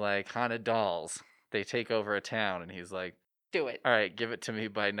he's like, haunted dolls, they take over a town, and he's like, do it. All right, give it to me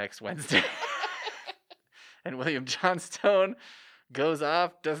by next Wednesday. And William Johnstone goes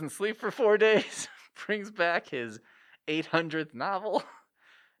off, doesn't sleep for 4 days, brings back his 800th novel.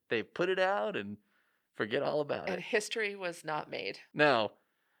 They put it out and forget all about it. And history was not made. No,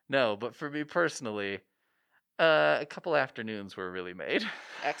 but for me personally, a couple afternoons were really made.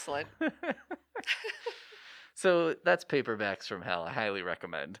 Excellent. So that's Paperbacks from Hell. I highly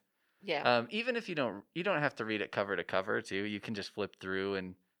recommend. Yeah. Even if you don't have to read it cover to cover too. You can just flip through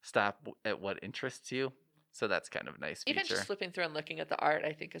and stop at what interests you. So that's kind of a nice feature. Even just flipping through and looking at the art,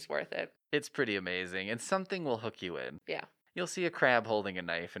 I think, is worth it. It's pretty amazing, and something will hook you in. Yeah. You'll see a crab holding a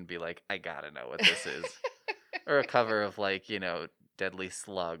knife and be like, I gotta know what this is. Or a cover of like, deadly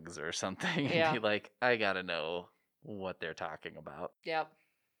slugs or something, and be like, I gotta know what they're talking about. Yep.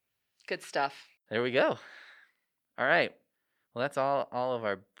 Good stuff. There we go. All right. Well, that's all of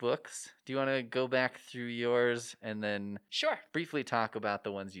our books. Do you want to go back through yours and then briefly talk about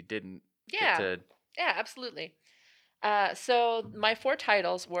the ones you didn't get to? Yeah, absolutely. So my 4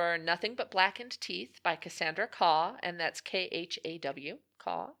 titles were Nothing But Blackened Teeth by Cassandra Khaw, and that's Khaw,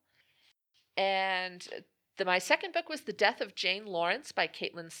 Khaw. And my second book was The Death of Jane Lawrence by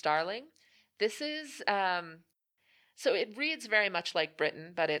Caitlin Starling. This is... So it reads very much like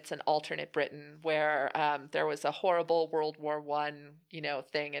Britain, but it's an alternate Britain where there was a horrible World War I,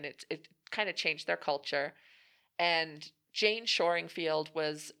 thing, and it kind of changed their culture. And Jane Shoringfield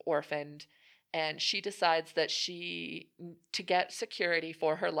was orphaned, And she decides that to get security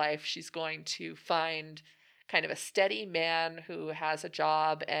for her life, she's going to find kind of a steady man who has a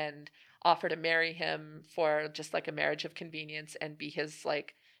job and offer to marry him for just like a marriage of convenience and be his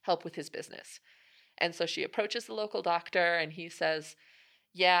like help with his business. And so she approaches the local doctor and he says,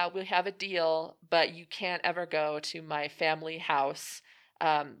 yeah, we have a deal, but you can't ever go to my family house,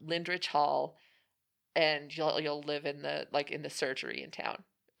 Lindridge Hall, and you'll live in the surgery in town.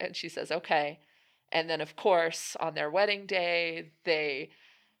 And she says, okay. And then of course, on their wedding day, they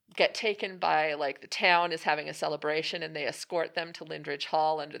get taken by like the town is having a celebration and they escort them to Lindridge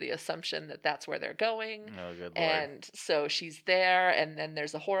Hall under the assumption that that's where they're going. Oh, good Lord. And so she's there, and then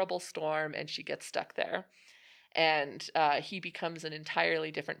there's a horrible storm and she gets stuck there. And he becomes an entirely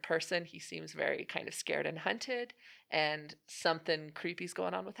different person. He seems very kind of scared and hunted, and something creepy's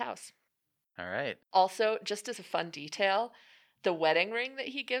going on with House. All right. Also, just as a fun detail, the wedding ring that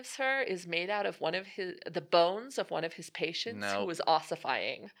he gives her is made out of the bones of one of his patients who was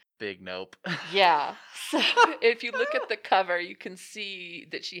ossifying. Big nope. Yeah. So if you look at the cover, you can see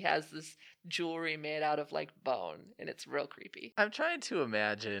that she has this jewelry made out of like bone, and it's real creepy. I'm trying to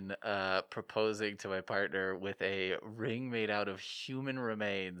imagine proposing to my partner with a ring made out of human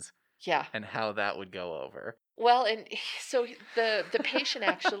remains. Yeah. And how that would go over. Well, and so the patient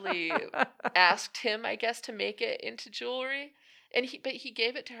actually asked him, I guess, to make it into jewelry. But he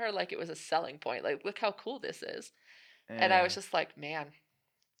gave it to her like it was a selling point. Like, look how cool this is. And I was just like, man,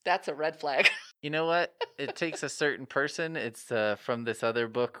 that's a red flag. You know what? It takes a certain person. It's from this other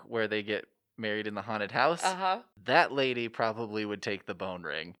book where they get married in the haunted house. Uh-huh. That lady probably would take the bone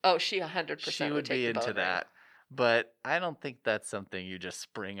ring. Oh, she 100% she would be into that. Ring. But I don't think that's something you just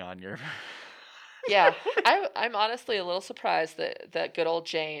spring on your... Yeah, I'm honestly a little surprised that good old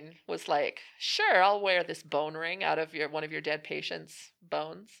Jane was like, sure, I'll wear this bone ring out of one of your dead patients'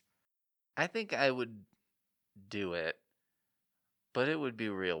 bones. I think I would do it, but it would be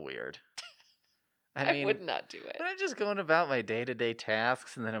real weird. I mean, would not do it. I'm just going about my day-to-day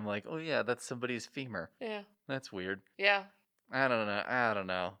tasks, and then I'm like, oh yeah, that's somebody's femur. Yeah. That's weird. Yeah. I don't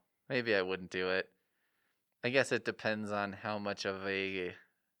know. Maybe I wouldn't do it. I guess it depends on how much of a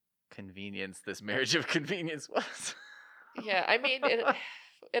convenience this marriage of convenience was. Yeah, I mean,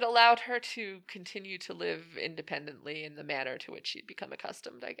 it allowed her to continue to live independently in the manner to which she'd become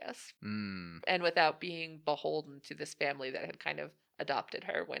accustomed, I guess. And without being beholden to this family that had kind of adopted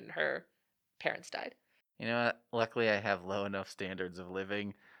her when her parents died. You know what? Luckily, I have low enough standards of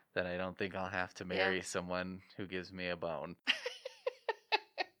living that I don't think I'll have to marry someone who gives me a bone.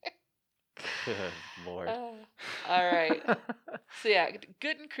 Good Lord. All right. So yeah,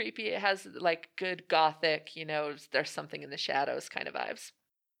 good and creepy. It has like good gothic, there's something in the shadows kind of vibes.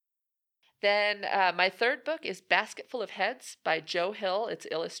 Then my third book is Basketful of Heads by Joe Hill. It's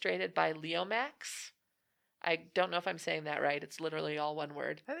illustrated by Leomax. I don't know if I'm saying that right. It's literally all one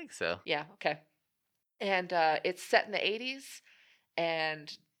word. I think so. Yeah, okay. And it's set in the 80s,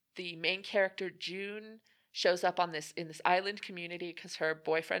 and the main character, June, shows up in this island community because her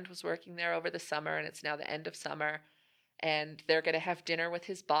boyfriend was working there over the summer, and it's now the end of summer, and they're going to have dinner with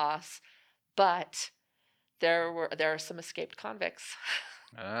his boss, but there are some escaped convicts.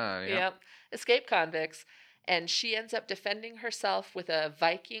 Yeah. Yep, escaped convicts, and she ends up defending herself with a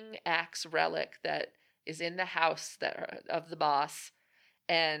Viking axe relic that is in the house of the boss,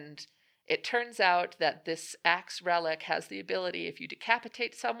 and it turns out that this axe relic has the ability, if you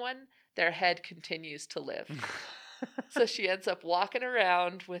decapitate someone, their head continues to live. So she ends up walking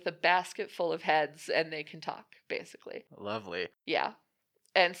around with a basket full of heads, and they can talk, basically. Lovely. Yeah.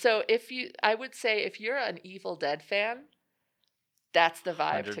 And so I would say if you're an Evil Dead fan, that's the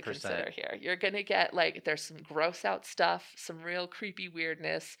vibe 100%. To consider here. You're going to get, there's some gross out stuff, some real creepy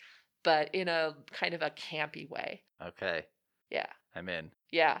weirdness, but in a kind of a campy way. Okay. Yeah. I'm in.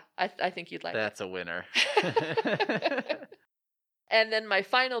 Yeah, I think you'd like That's a winner. And then my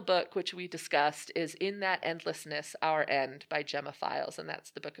final book, which we discussed, is In That Endlessness, Our End by Gemma Files, and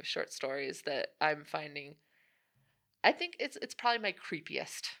that's the book of short stories that I'm finding. I think it's probably my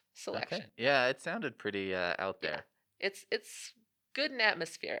creepiest selection. Okay. Yeah, it sounded pretty out there. Yeah. It's good and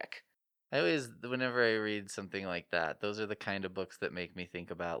atmospheric. Whenever I read something like that, those are the kind of books that make me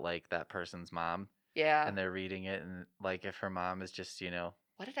think about that person's mom. Yeah. And they're reading it, and if her mom is just,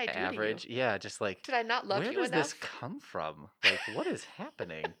 what did I do average? To you? Yeah, just did I not love you enough? Where does this come from? What is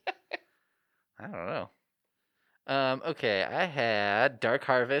happening? I don't know. Okay, I had Dark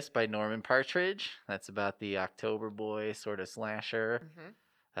Harvest by Norman Partridge. That's about the October boy sort of slasher.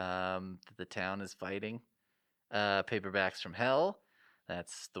 Mm-hmm. The town is fighting. Paperbacks from Hell.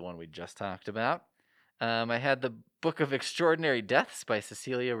 That's the one we just talked about. I had The Book of Extraordinary Deaths by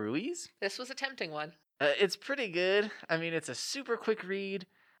Cecilia Ruiz. This was a tempting one. It's pretty good. I mean, it's a super quick read.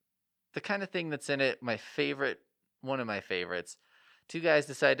 The kind of thing that's in it, one of my favorites. Two guys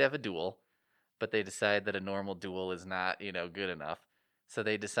decide to have a duel, but they decide that a normal duel is not, good enough. So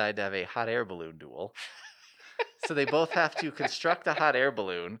they decide to have a hot air balloon duel. So they both have to construct a hot air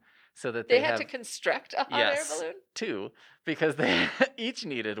balloon so that they had to construct a hot air balloon? Two, because they each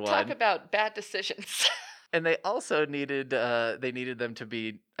needed one. Talk about bad decisions. And they also needed them to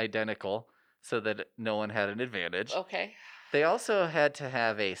be identical so that no one had an advantage. Okay. They also had to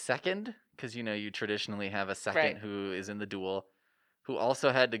have a second, because you traditionally have a second Right. who is in the duel, who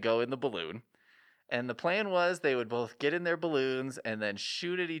also had to go in the balloon. And the plan was they would both get in their balloons and then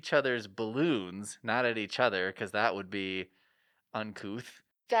shoot at each other's balloons, not at each other, because that would be uncouth.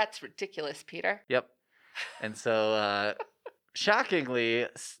 That's ridiculous, Peter. Yep. And so, shockingly,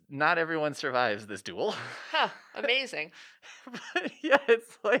 not everyone survives this duel. Huh. Amazing. But yeah,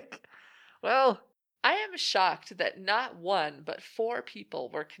 it's like, well, I am shocked that not one, but 4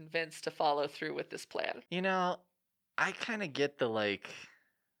 people were convinced to follow through with this plan. I kind of get the,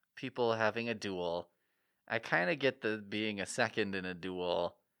 people having a duel. I kind of get the being a second in a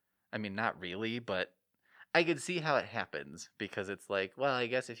duel. I mean, not really, but I could see how it happens because it's like, well, I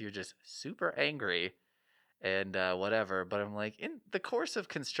guess if you're just super angry and whatever, but I'm like, in the course of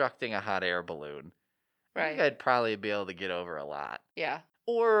constructing a hot air balloon, I think I'd probably be able to get over a lot. Yeah.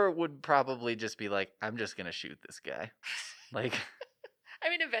 Or would probably just be like, I'm just going to shoot this guy. I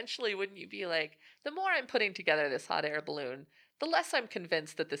mean, eventually, wouldn't you be like, the more I'm putting together this hot air balloon, the less I'm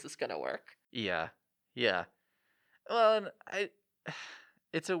convinced that this is going to work. Yeah. Yeah. Well,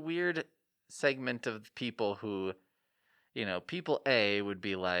 it's a weird segment of people who, people A would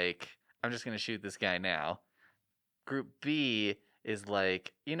be like, I'm just going to shoot this guy now. Group B is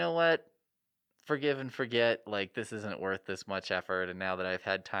like, you know what? Forgive and forget. This isn't worth this much effort. And now that I've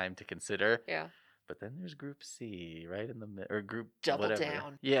had time to consider. Yeah. But then there's Group C, right in the middle, or Group Double whatever.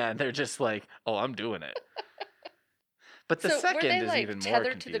 Down. Yeah, and they're just like, oh, I'm doing it. But the second is even more confusing.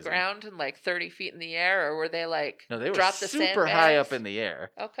 Tethered to the ground and 30 feet in the air, or were they No, they were drop the super high up in the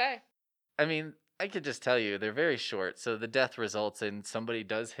air. Okay. I mean, I could just tell you, they're very short, so the death results in somebody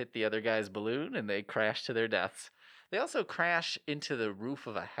does hit the other guy's balloon and they crash to their deaths. They also crash into the roof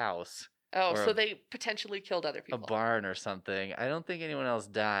of a house. Oh, so they potentially killed other people. A barn or something. I don't think anyone else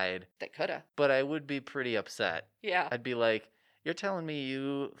died. They coulda. But I would be pretty upset. Yeah. I'd be like, you're telling me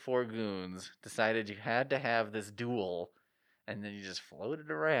you 4 goons decided you had to have this duel, and then you just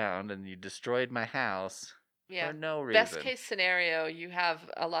floated around and you destroyed my house for no reason. Best case scenario, you have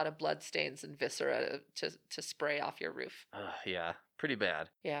a lot of blood stains and viscera to spray off your roof. Yeah, pretty bad.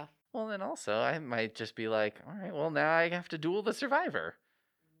 Yeah. Well, then also, I might just be like, all right, well, now I have to duel the survivor.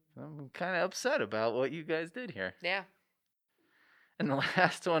 I'm kind of upset about what you guys did here. Yeah. And the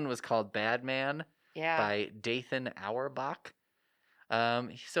last one was called Bad Man by Dathan Auerbach.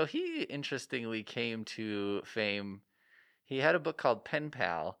 So he interestingly came to fame. He had a book called Pen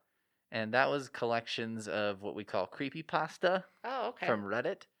Pal, and that was collections of what we call creepypasta from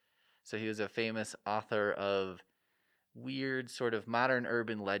Reddit. So he was a famous author of weird sort of modern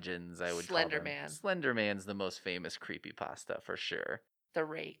urban legends, I would call them. Slenderman. Slenderman's the most famous creepypasta for sure. The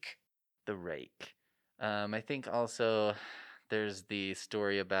Rake. I think also there's the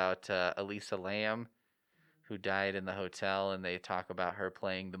story about Elisa Lam, who died in the hotel, and they talk about her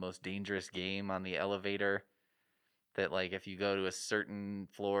playing the most dangerous game on the elevator. That if you go to a certain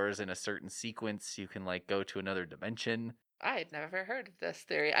floors in a certain sequence, you can go to another dimension. I had never heard of this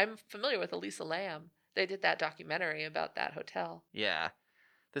theory. I'm familiar with Elisa Lam. They did that documentary about that hotel. Yeah.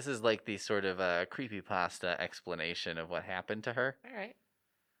 This is the sort of creepypasta explanation of what happened to her. All right.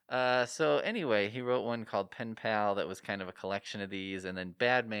 So anyway, he wrote one called Pen Pal that was kind of a collection of these, and then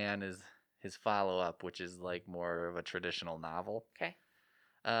Bad Man is his follow-up, which is more of a traditional novel. Okay.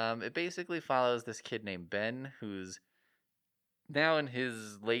 It basically follows this kid named Ben, who's now in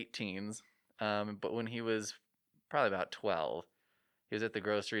his late teens, but when he was probably about 12, he was at the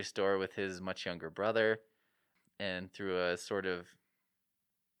grocery store with his much younger brother, and through a sort of...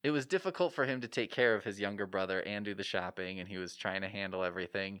 It was difficult for him to take care of his younger brother and do the shopping, and he was trying to handle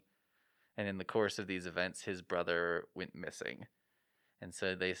everything. And in the course of these events, his brother went missing. And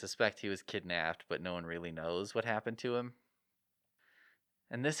so they suspect he was kidnapped, but no one really knows what happened to him.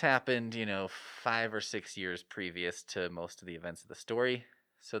 And this happened, 5 or 6 years previous to most of the events of the story.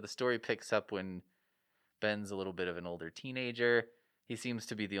 So the story picks up when Ben's a little bit of an older teenager. He seems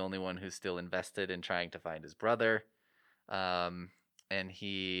to be the only one who's still invested in trying to find his brother. And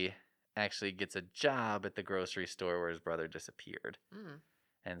he actually gets a job at the grocery store where his brother disappeared.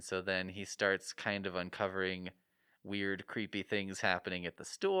 And so then he starts kind of uncovering weird, creepy things happening at the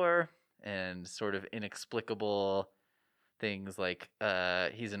store and sort of inexplicable things like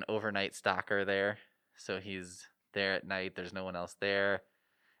he's an overnight stalker there. So he's there at night, there's no one else there,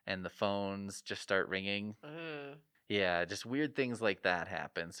 and the phones just start ringing. Yeah, just weird things like that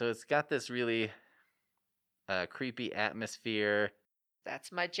happen. So it's got this really creepy atmosphere.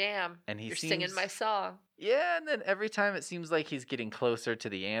 That's my jam. And You're singing my song. Yeah, and then every time it seems like he's getting closer to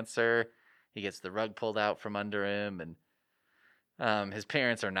the answer. He gets the rug pulled out from under him, and his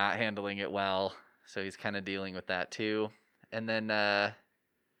parents are not handling it well, so he's kind of dealing with that too. And then I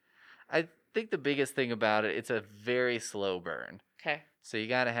think the biggest thing about it, it's a very slow burn. Okay. So you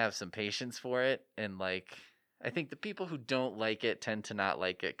got to have some patience for it, and like I think the people who don't like it tend to not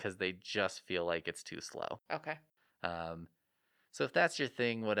like it because they just feel like it's too slow. Okay. So if that's your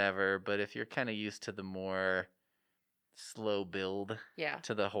thing, whatever. But if you're kind of used to the more slow build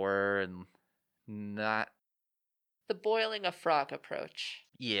to the horror and not the boiling a frog approach.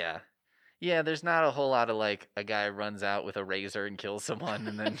 Yeah, there's not a whole lot of like a guy runs out with a razor and kills someone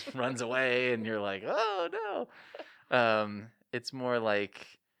and then runs away and you're like, oh no. It's more like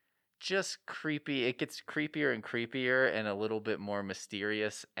just creepy. It gets creepier and creepier and a little bit more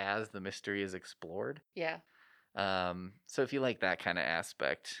mysterious as the mystery is explored. Yeah. So if you like that kind of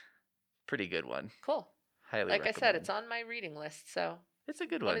aspect, pretty good one. Cool. Highly recommend. I said, it's on my reading list, so it's a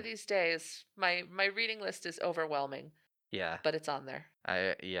good one. One of these days, my reading list is overwhelming. Yeah. But it's on there.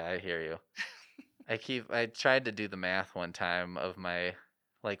 I hear you. I tried to do the math one time of my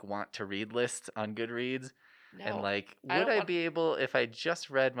like want to read list on Goodreads. No, and like, would I be able if I just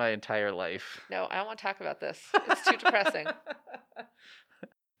read my entire life? No, I don't want to talk about this. It's too depressing.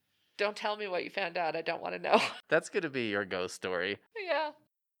 Don't tell me what you found out. I don't want to know. That's going to be your ghost story. Yeah.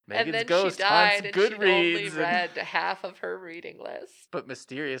 Megan's and then ghost she died and Goodreads she only read half of her reading list. But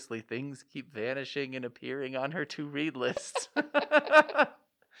mysteriously, things keep vanishing and appearing on her to-read list.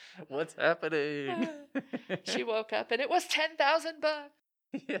 What's happening? She woke up and it was 10,000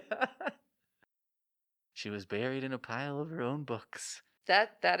 books. Yeah. She was buried in a pile of her own books.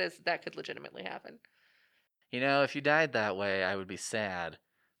 That could legitimately happen. You know, if you died that way, I would be sad.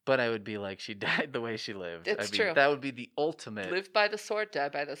 But I would be like, she died the way she lived. It's true. That would be the ultimate. Live by the sword, die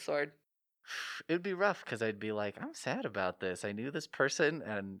by the sword. It would be rough because I'd be like, I'm sad about this. I knew this person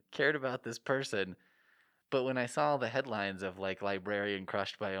and cared about this person. But when I saw the headlines of like librarian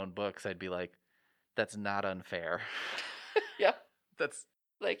crushed by own books, I'd be like, that's not unfair. Yeah. That's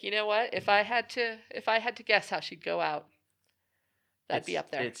like, you know what? If I had to guess how she'd go out, that'd be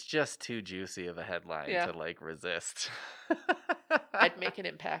up there. It's just too juicy of a headline to like resist. I'd make an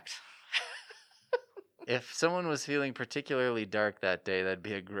impact. If someone was feeling particularly dark that day, that'd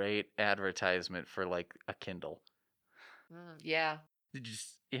be a great advertisement for like a Kindle. Yeah.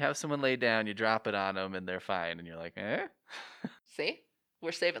 You have someone lay down, you drop it on them, and they're fine, and you're like, eh? See?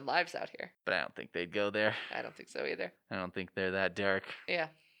 We're saving lives out here. But I don't think they'd go there. I don't think so either. I don't think they're that dark. Yeah.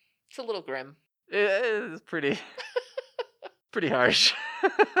 It's a little grim. It's pretty harsh.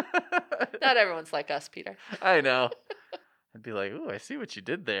 Not everyone's like us, Peter. I know. I'd be like, ooh, I see what you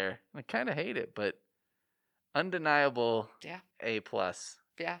did there. I kind of hate it, but undeniable A+.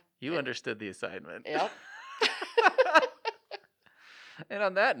 Yeah. You understood the assignment. Yep. And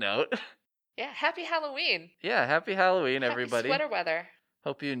on that note. Yeah, happy Halloween. Yeah, happy Halloween, everybody. Sweater weather.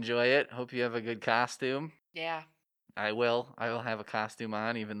 Hope you enjoy it. Hope you have a good costume. Yeah. I will have a costume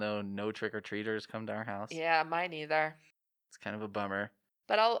on, even though no trick-or-treaters come to our house. Yeah, mine either. It's kind of a bummer.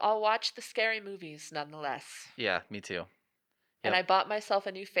 But I'll watch the scary movies nonetheless. Yeah, me too. And I bought myself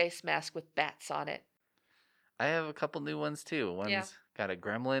a new face mask with bats on it. I have a couple new ones too. One's got a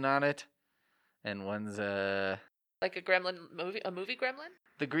gremlin on it, and one's like a gremlin movie, a movie gremlin?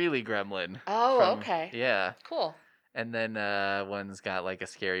 The Greeley Gremlin. Oh, okay. Yeah. Cool. And then one's got like a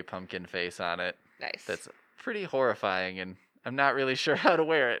scary pumpkin face on it. Nice. That's pretty horrifying, and I'm not really sure how to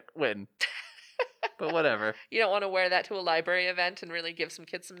wear it when. But whatever. You don't want to wear that to a library event and really give some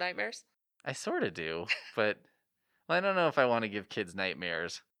kids some nightmares? I sort of do, but I don't know if I want to give kids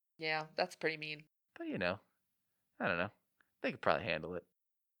nightmares. Yeah, that's pretty mean. But you know, I don't know. They could probably handle it.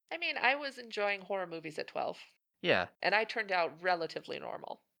 I mean, I was enjoying horror movies at 12. Yeah. And I turned out relatively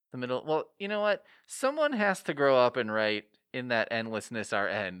normal. Well, you know what? Someone has to grow up and write in that endlessness our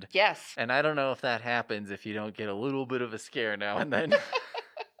end. Yes. And I don't know if that happens if you don't get a little bit of a scare now and then.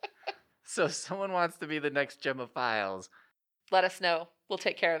 So if someone wants to be the next Gemma Files, let us know. We'll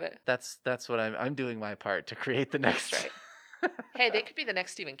take care of it. That's what I'm doing my part to create the next. That's right. Hey, they could be the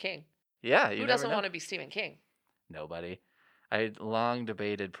next Stephen King. Yeah, who doesn't want to be Stephen King? Nobody. I long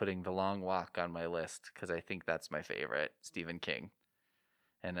debated putting The Long Walk on my list because I think that's my favorite Stephen King.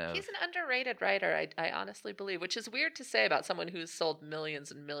 And He's an underrated writer, I honestly believe, which is weird to say about someone who's sold millions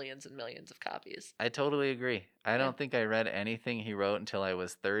and millions and millions of copies. I totally agree. I don't think I read anything he wrote until I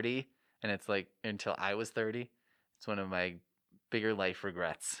was 30, and it's like until I was 30. It's one of my bigger life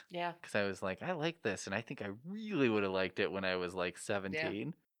regrets. Yeah. Because I was like, I like this, and I think I really would have liked it when I was like 17.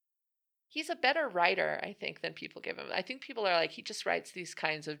 Yeah. He's a better writer, I think, than people give him. I think people are like, he just writes these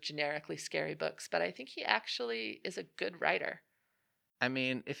kinds of generically scary books, but I think he actually is a good writer. I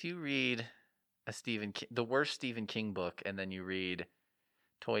mean, if you read the worst Stephen King book, and then you read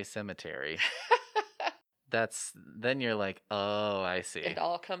Toy Cemetery, then you're like, oh, I see. It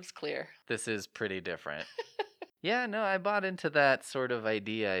all comes clear. This is pretty different. Yeah, no, I bought into that sort of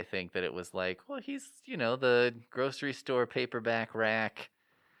idea. I think that it was like, well, he's, the grocery store paperback rack,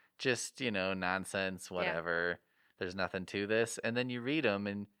 just, nonsense, whatever. Yeah. There's nothing to this. And then you read them,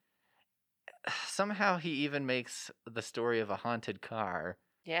 and somehow he even makes the story of a haunted car.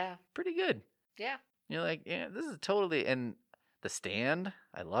 Yeah. Pretty good. Yeah. You're like, yeah, this is totally. And The Stand,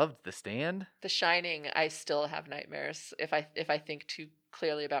 I loved The Stand. The Shining, I still have nightmares if I think too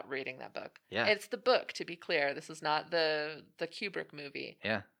clearly about reading that book. Yeah. It's the book, to be clear. This is not the Kubrick movie.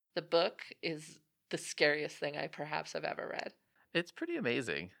 Yeah. The book is the scariest thing I perhaps have ever read. It's pretty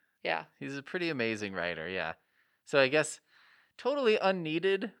amazing. Yeah. He's a pretty amazing writer, yeah. So I guess totally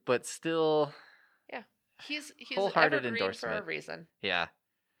unneeded, but still. Yeah. He's wholehearted evergreen endorsement for a reason. Yeah.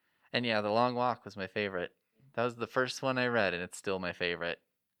 And yeah, The Long Walk was my favorite. That was the first one I read, and it's still my favorite.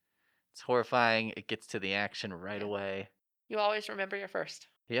 It's horrifying. It gets to the action right away. You always remember your first.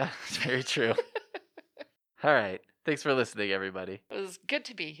 Yeah, it's very true. All right. Thanks for listening, everybody. It was good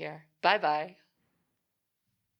to be here. Bye-bye.